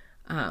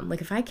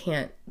 Like if I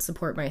can't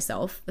support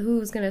myself,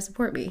 who's going to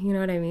support me? You know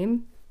what I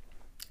mean?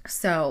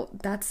 So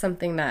that's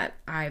something that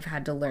I've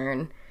had to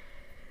learn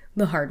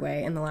the hard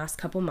way in the last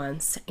couple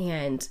months.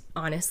 And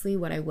honestly,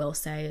 what I will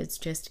say is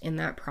just in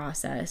that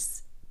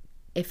process,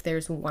 if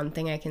there's one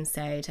thing I can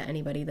say to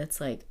anybody that's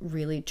like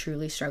really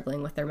truly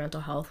struggling with their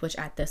mental health, which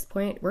at this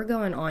point we're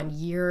going on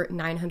year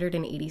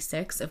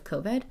 986 of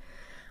COVID.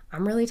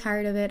 I'm really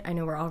tired of it. I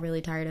know we're all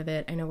really tired of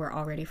it. I know we're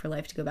all ready for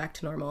life to go back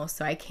to normal.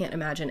 So I can't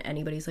imagine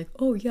anybody's like,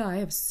 oh yeah, I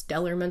have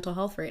stellar mental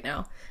health right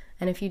now.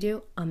 And if you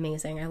do,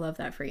 amazing. I love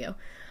that for you.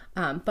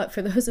 But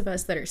for those of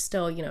us that are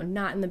still,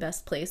 not in the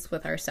best place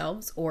with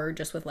ourselves or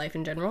just with life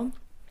in general,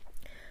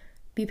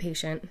 be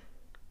patient.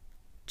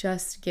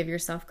 Just give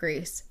yourself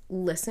grace.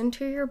 Listen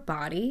to your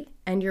body,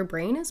 and your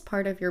brain is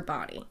part of your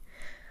body.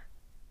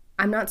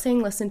 I'm not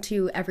saying listen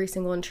to every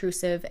single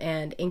intrusive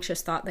and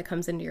anxious thought that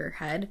comes into your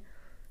head,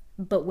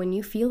 but when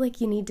you feel like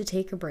you need to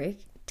take a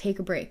break, take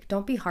a break.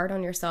 Don't be hard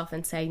on yourself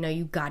and say, no,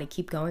 you got to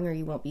keep going or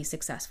you won't be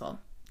successful.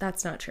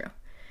 That's not true.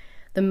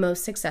 The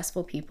most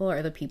successful people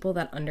are the people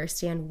that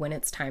understand when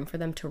it's time for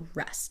them to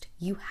rest.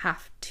 You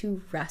have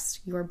to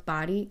rest your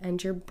body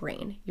and your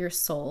brain. Your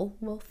soul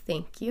will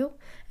thank you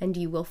and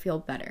you will feel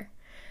better.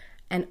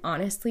 And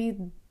honestly,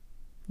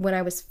 when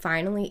I was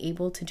finally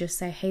able to just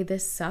say, hey,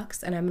 this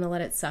sucks and I'm going to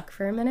let it suck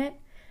for a minute.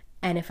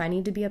 And if I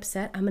need to be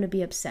upset, I'm going to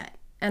be upset.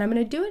 And I'm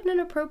going to do it in an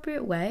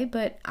appropriate way,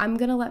 but I'm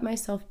going to let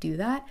myself do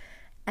that.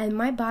 And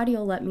my body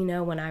will let me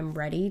know when I'm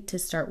ready to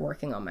start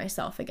working on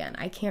myself again.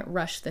 I can't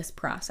rush this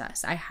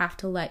process. I have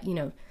to let,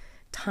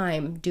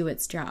 time do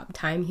its job.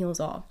 Time heals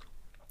all.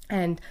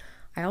 And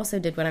I also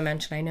did what I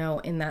mentioned. I know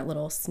in that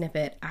little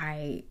snippet,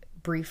 I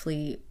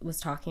briefly was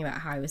talking about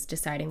how I was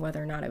deciding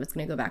whether or not I was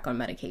going to go back on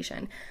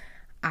medication.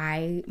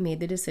 I made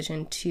the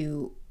decision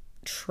to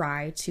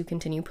try to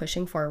continue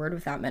pushing forward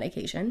without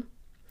medication.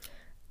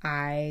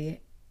 I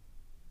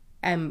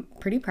am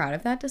pretty proud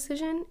of that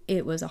decision.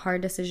 It was a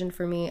hard decision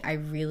for me. I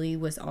really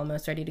was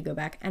almost ready to go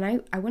back. And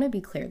I want to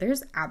be clear,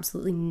 there's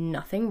absolutely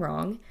nothing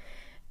wrong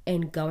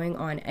in going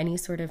on any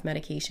sort of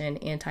medication,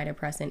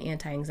 antidepressant,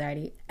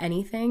 anti-anxiety,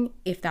 anything,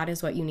 if that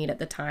is what you need at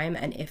the time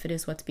and if it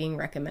is what's being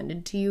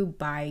recommended to you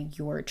by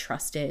your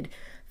trusted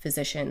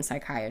physician,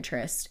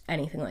 psychiatrist,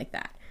 anything like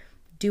that.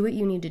 Do what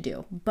you need to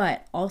do,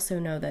 but also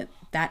know that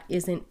that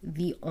isn't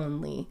the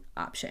only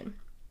option.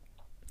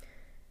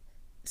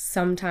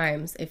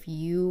 Sometimes if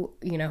you,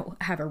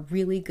 have a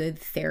really good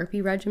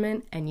therapy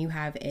regimen and you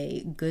have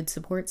a good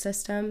support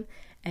system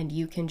and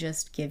you can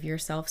just give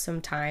yourself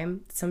some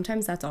time,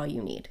 sometimes that's all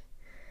you need.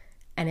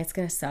 And it's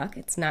going to suck.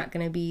 It's not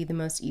going to be the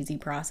most easy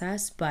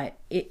process, but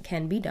it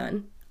can be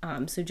done.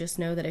 So just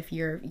know that if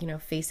you're,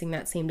 facing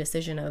that same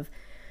decision of,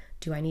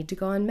 do I need to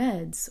go on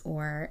meds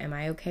or am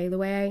I okay the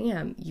way I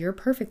am? You're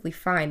perfectly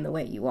fine the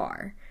way you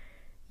are.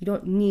 You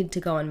don't need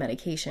to go on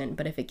medication,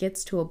 but if it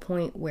gets to a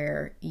point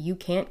where you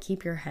can't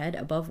keep your head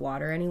above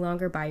water any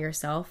longer by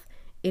yourself,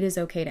 it is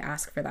okay to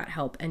ask for that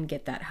help and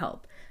get that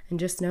help. And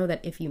just know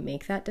that if you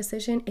make that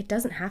decision, it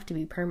doesn't have to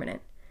be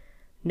permanent.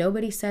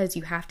 Nobody says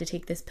you have to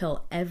take this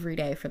pill every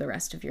day for the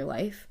rest of your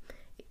life.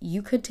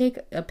 You could take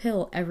a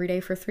pill every day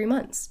for 3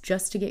 months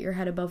just to get your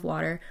head above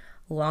water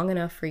long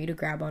enough for you to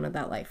grab onto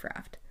that life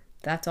raft.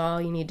 That's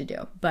all you need to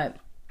do. But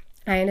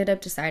I ended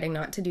up deciding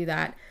not to do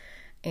that.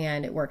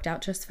 And it worked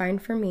out just fine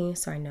for me,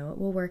 so I know it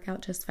will work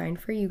out just fine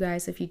for you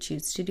guys if you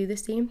choose to do the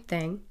same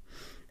thing.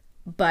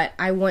 But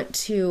I want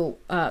to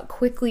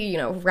quickly,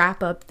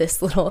 wrap up this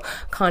little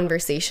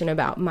conversation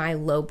about my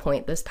low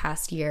point this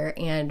past year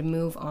and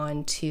move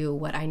on to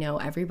what I know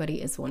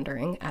everybody is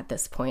wondering at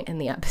this point in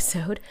the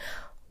episode.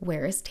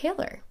 Where is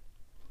Taylor?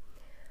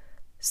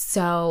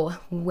 So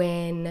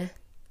when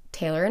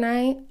Taylor and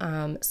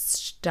I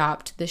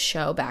stopped the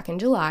show back in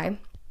July,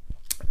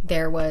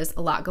 there was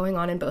a lot going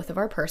on in both of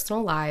our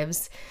personal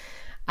lives.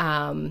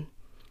 And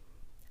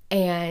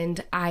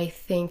I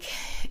think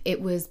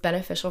it was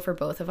beneficial for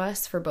both of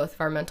us, for both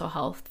of our mental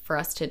health, for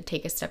us to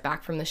take a step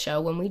back from the show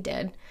when we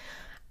did.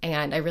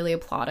 And I really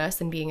applaud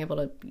us in being able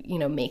to,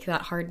 make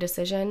that hard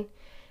decision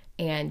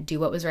and do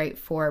what was right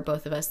for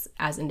both of us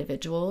as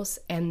individuals.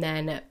 And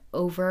then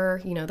over,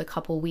 the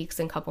couple weeks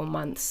and couple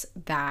months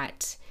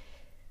that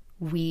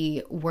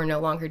we were no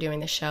longer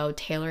doing the show,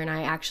 Taylor and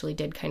I actually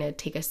did kind of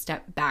take a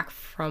step back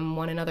from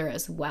one another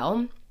as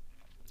well.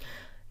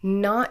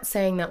 Not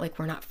saying that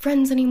we're not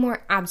friends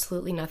anymore,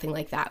 absolutely nothing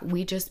like that.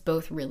 We just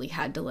both really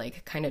had to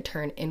kind of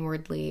turn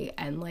inwardly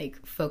and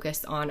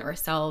focus on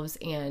ourselves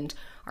and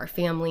our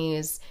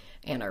families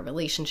and our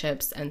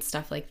relationships and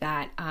stuff like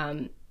that.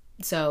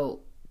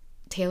 So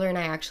Taylor and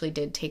I actually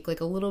did take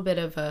a little bit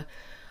of a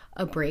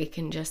break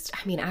and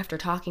after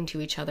talking to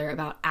each other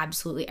about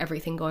absolutely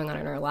everything going on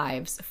in our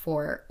lives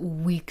for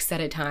weeks at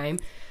a time,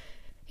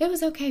 it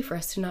was okay for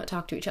us to not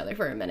talk to each other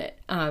for a minute.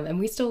 And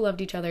we still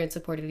loved each other and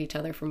supported each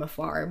other from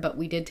afar, but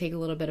we did take a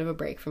little bit of a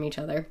break from each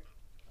other.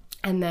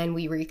 And then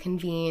we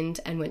reconvened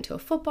and went to a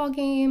football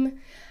game,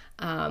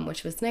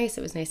 which was nice.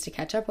 It was nice to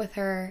catch up with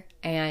her.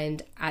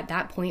 And at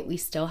that point, we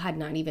still had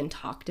not even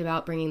talked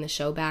about bringing the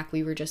show back.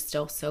 We were just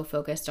still so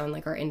focused on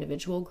our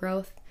individual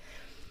growth.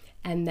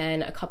 And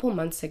then a couple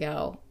months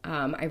ago,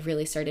 I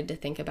really started to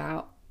think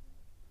about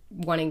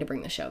wanting to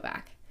bring the show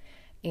back.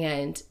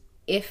 And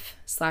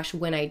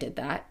if/when I did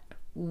that,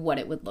 what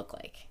it would look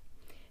like.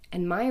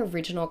 And my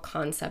original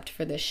concept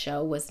for this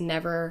show was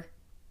never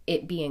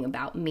it being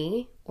about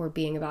me or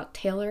being about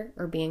Taylor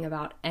or being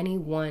about any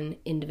one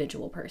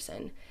individual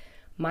person.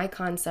 My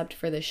concept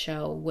for the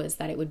show was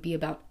that it would be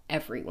about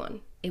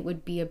everyone. It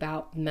would be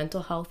about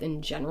mental health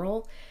in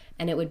general,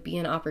 and it would be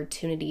an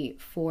opportunity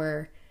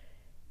for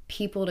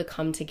people to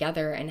come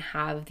together and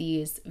have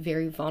these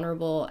very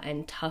vulnerable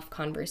and tough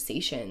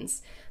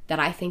conversations that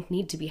I think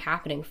need to be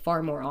happening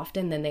far more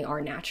often than they are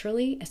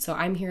naturally. So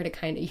I'm here to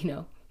kind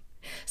of,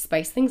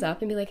 spice things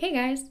up and be like, hey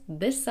guys,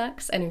 this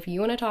sucks. And if you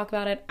want to talk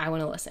about it, I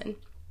want to listen.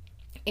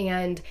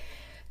 And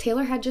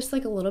Taylor had just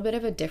like a little bit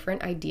of a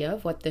different idea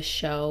of what the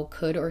show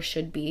could or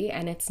should be.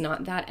 And it's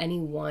not that any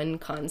one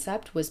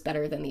concept was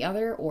better than the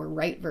other or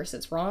right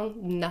versus wrong,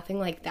 nothing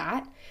like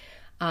that.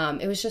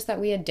 It was just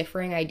that we had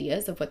differing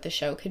ideas of what the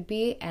show could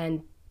be.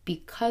 And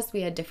because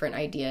we had different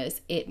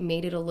ideas, it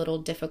made it a little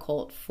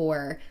difficult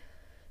for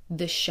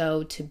the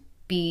show to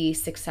be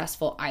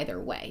successful either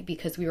way,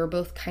 because we were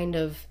both kind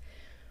of,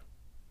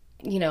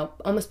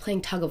 almost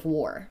playing tug of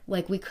war.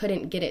 Like we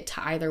couldn't get it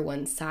to either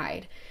one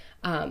side.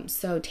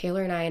 So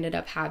Taylor and I ended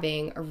up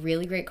having a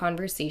really great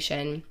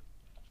conversation.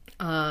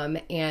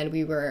 And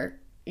we were,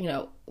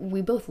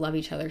 we both love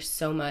each other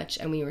so much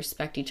and we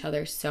respect each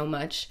other so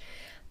much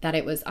that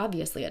it was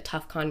obviously a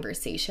tough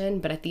conversation.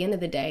 But at the end of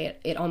the day,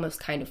 it almost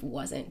kind of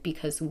wasn't,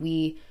 because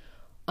we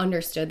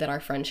understood that our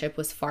friendship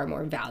was far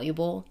more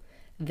valuable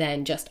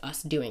than just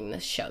us doing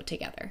this show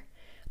together.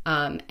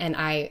 And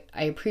I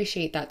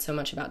appreciate that so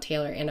much about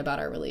Taylor and about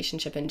our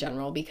relationship in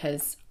general,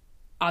 because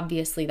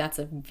obviously that's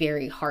a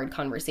very hard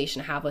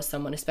conversation to have with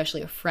someone,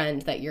 especially a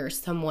friend that you're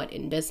somewhat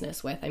in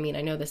business with. I mean,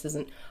 I know this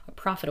isn't a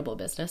profitable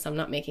business. I'm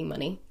not making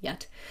money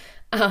yet.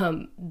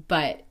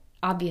 But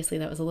obviously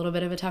that was a little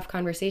bit of a tough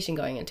conversation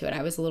going into it.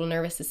 I was a little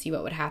nervous to see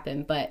what would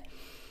happen, but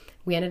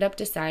we ended up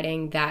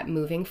deciding that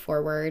moving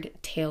forward,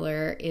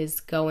 Taylor is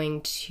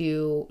going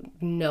to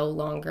no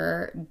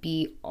longer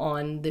be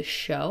on the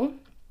show,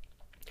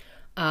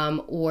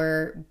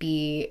 or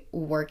be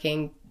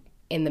working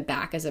in the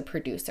back as a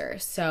producer.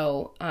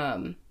 So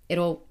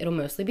it'll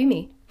mostly be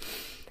me.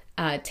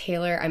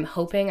 Taylor, I'm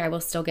hoping I will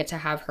still get to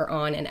have her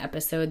on an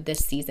episode this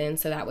season,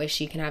 so that way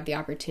she can have the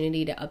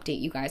opportunity to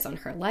update you guys on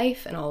her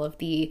life and all of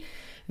the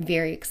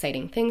very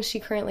exciting things she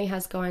currently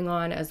has going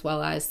on, as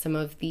well as some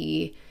of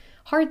the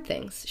hard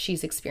things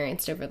she's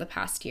experienced over the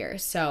past year.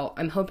 So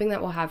I'm hoping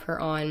that we'll have her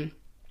on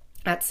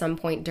at some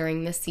point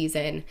during this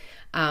season.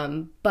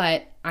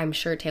 But I'm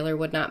sure Taylor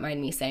would not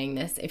mind me saying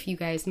this. If you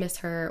guys miss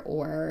her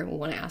or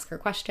want to ask her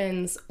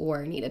questions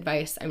or need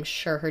advice, I'm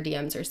sure her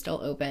DMs are still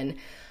open.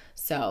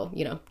 So,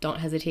 don't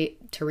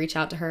hesitate to reach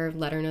out to her.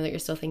 Let her know that you're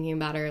still thinking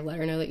about her. Let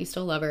her know that you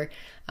still love her.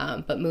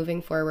 But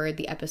moving forward,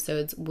 the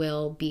episodes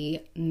will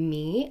be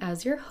me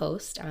as your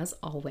host, as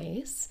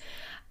always.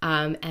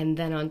 And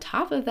then on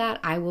top of that,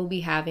 I will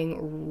be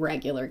having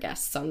regular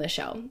guests on the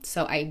show.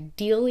 So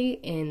ideally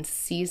in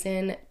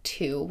season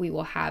 2, we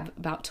will have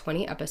about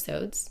 20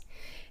 episodes.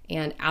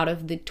 And out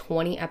of the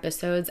 20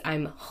 episodes,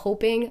 I'm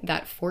hoping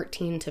that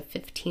 14 to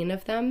 15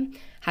 of them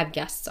have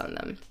guests on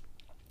them.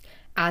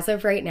 As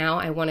of right now,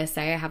 I want to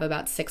say I have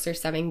about 6 or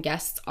 7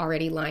 guests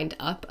already lined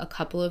up. A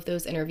couple of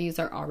those interviews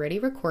are already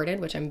recorded,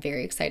 which I'm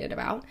very excited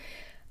about.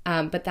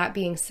 But that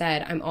being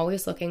said, I'm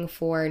always looking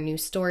for new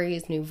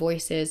stories, new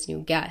voices, new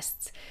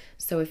guests.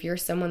 So if you're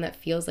someone that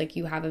feels like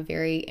you have a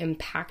very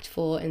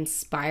impactful,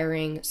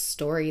 inspiring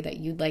story that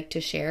you'd like to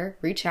share,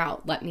 reach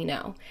out, let me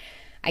know.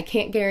 I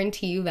can't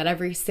guarantee you that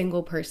every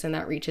single person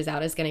that reaches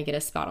out is going to get a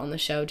spot on the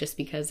show, just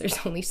because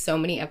there's only so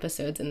many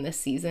episodes in this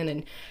season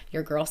and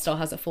your girl still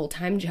has a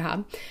full-time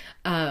job.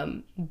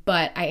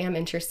 But I am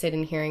interested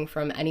in hearing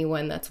from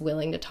anyone that's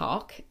willing to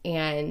talk.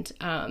 And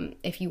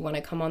if you want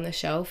to come on the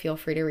show, feel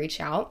free to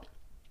reach out.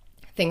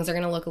 Things are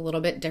going to look a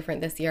little bit different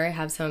this year. I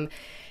have some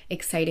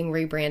exciting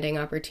rebranding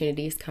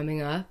opportunities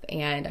coming up,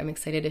 and I'm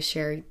excited to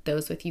share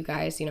those with you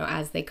guys,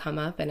 as they come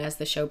up and as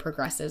the show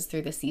progresses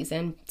through the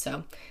season.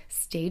 So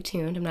stay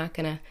tuned. I'm not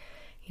going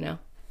to,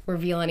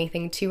 reveal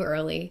anything too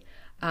early.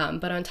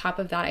 But on top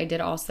of that, I did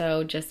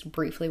also just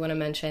briefly want to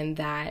mention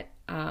that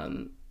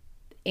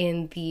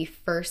in the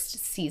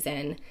first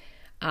season,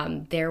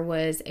 there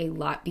was a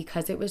lot,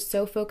 because it was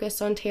so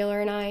focused on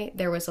Taylor and I,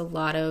 there was a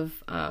lot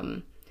of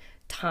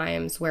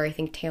times where I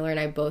think Taylor and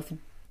I both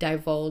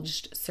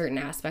divulged certain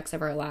aspects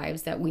of our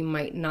lives that we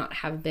might not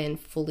have been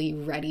fully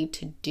ready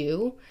to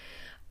do.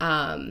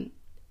 And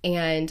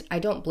I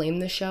don't blame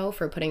the show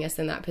for putting us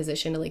in that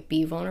position to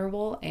be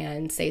vulnerable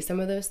and say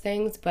some of those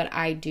things, but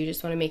I do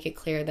just want to make it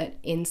clear that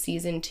in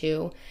season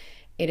 2,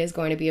 it is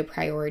going to be a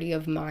priority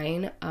of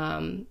mine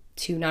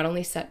to not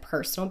only set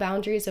personal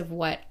boundaries of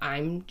what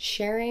I'm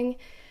sharing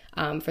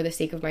for the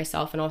sake of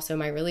myself and also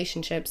my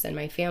relationships and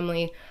my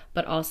family,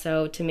 but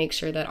also to make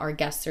sure that our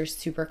guests are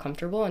super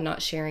comfortable and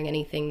not sharing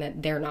anything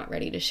that they're not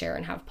ready to share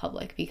and have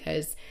public,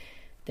 because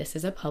this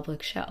is a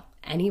public show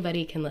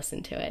anybody can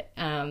listen to it.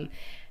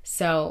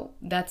 So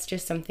that's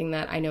just something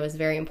that I know is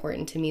very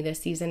important to me this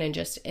season, and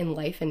just in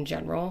life in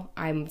general.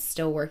 I'm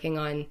still working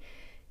on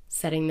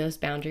setting those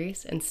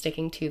boundaries and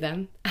sticking to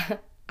them.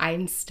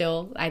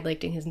 I'd like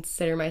to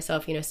consider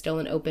myself, still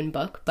an open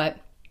book, but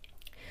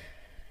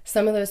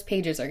some of those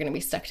pages are going to be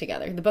stuck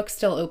together. The book's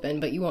still open,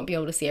 but you won't be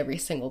able to see every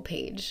single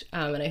page.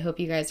 And I hope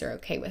you guys are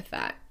okay with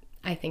that.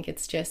 I think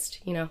it's just,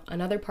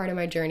 another part of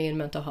my journey in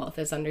mental health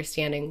is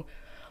understanding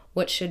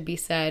what should be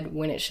said,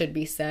 when it should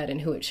be said,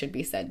 and who it should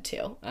be said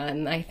to.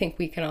 And I think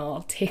we can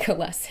all take a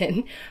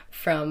lesson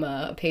from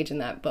a page in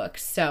that book.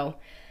 So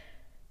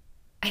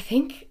I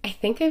think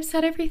I've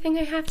said everything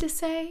I have to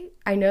say.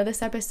 I know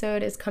this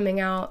episode is coming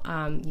out,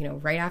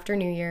 right after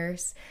New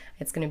Year's.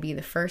 It's going to be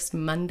the first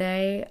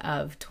Monday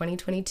of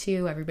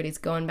 2022. Everybody's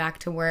going back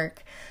to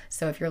work.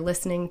 So if you're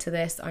listening to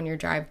this on your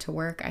drive to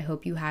work, I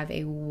hope you have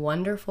a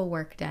wonderful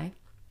work day.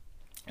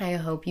 I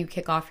hope you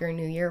kick off your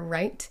new year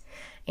right.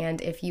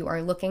 And if you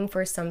are looking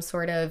for some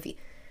sort of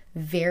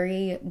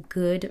very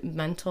good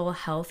mental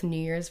health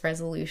New Year's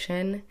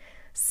resolution,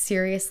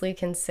 seriously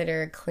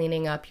consider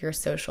cleaning up your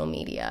social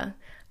media.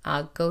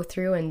 Go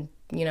through and,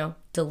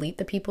 delete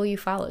the people you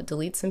follow.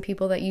 Delete some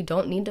people that you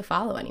don't need to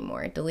follow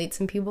anymore. Delete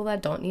some people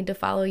that don't need to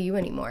follow you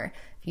anymore.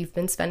 If you've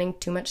been spending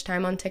too much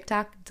time on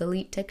TikTok,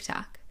 delete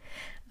TikTok.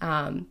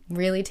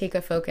 Really take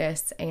a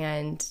focus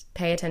and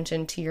pay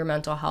attention to your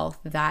mental health.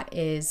 That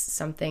is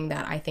something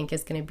that I think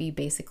is going to be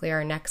basically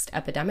our next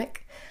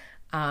epidemic.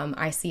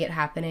 I see it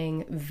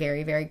happening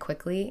very, very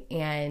quickly,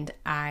 and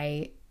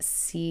I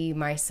see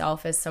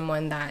myself as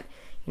someone that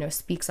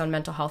speaks on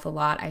mental health a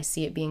lot. I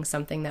see it being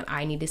something that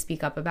I need to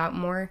speak up about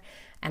more,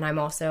 and I'm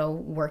also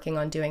working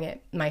on doing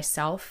it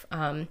myself.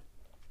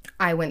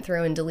 I went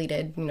through and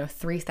deleted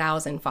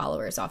 3,000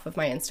 followers off of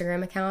my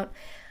Instagram account.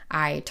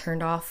 I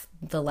turned off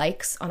the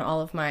likes on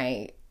all of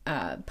my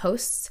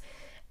posts,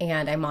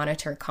 and I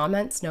monitor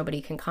comments.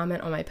 Nobody can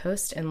comment on my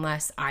post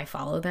unless I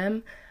follow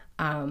them.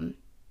 And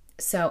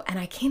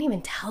I can't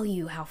even tell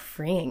you how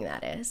freeing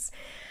that is.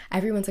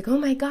 Everyone's like, oh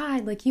my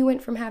God, like you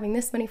went from having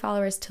this many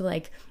followers to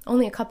like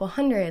only a couple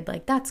hundred.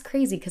 Like that's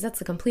crazy, because that's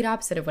the complete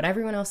opposite of what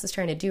everyone else is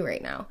trying to do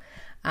right now.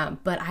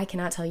 But I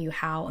cannot tell you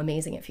how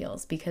amazing it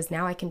feels, because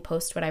now I can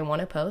post what I want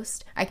to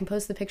post. I can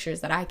post the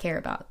pictures that I care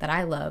about, that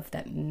I love,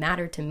 that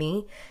matter to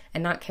me,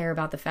 and not care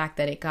about the fact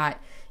that it got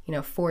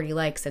 40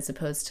 likes as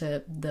opposed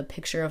to the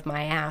picture of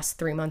my ass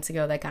 3 months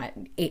ago that got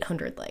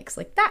 800 likes.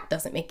 Like that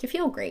doesn't make you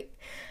feel great.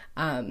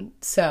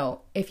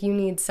 So if you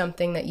need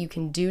something that you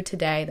can do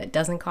today that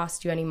doesn't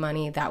cost you any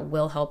money, that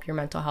will help your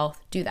mental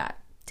health, do that.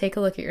 Take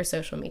a look at your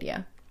social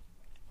media.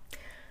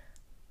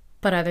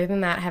 But other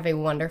than that, have a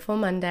wonderful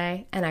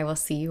Monday, and I will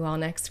see you all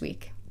next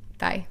week.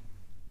 Bye.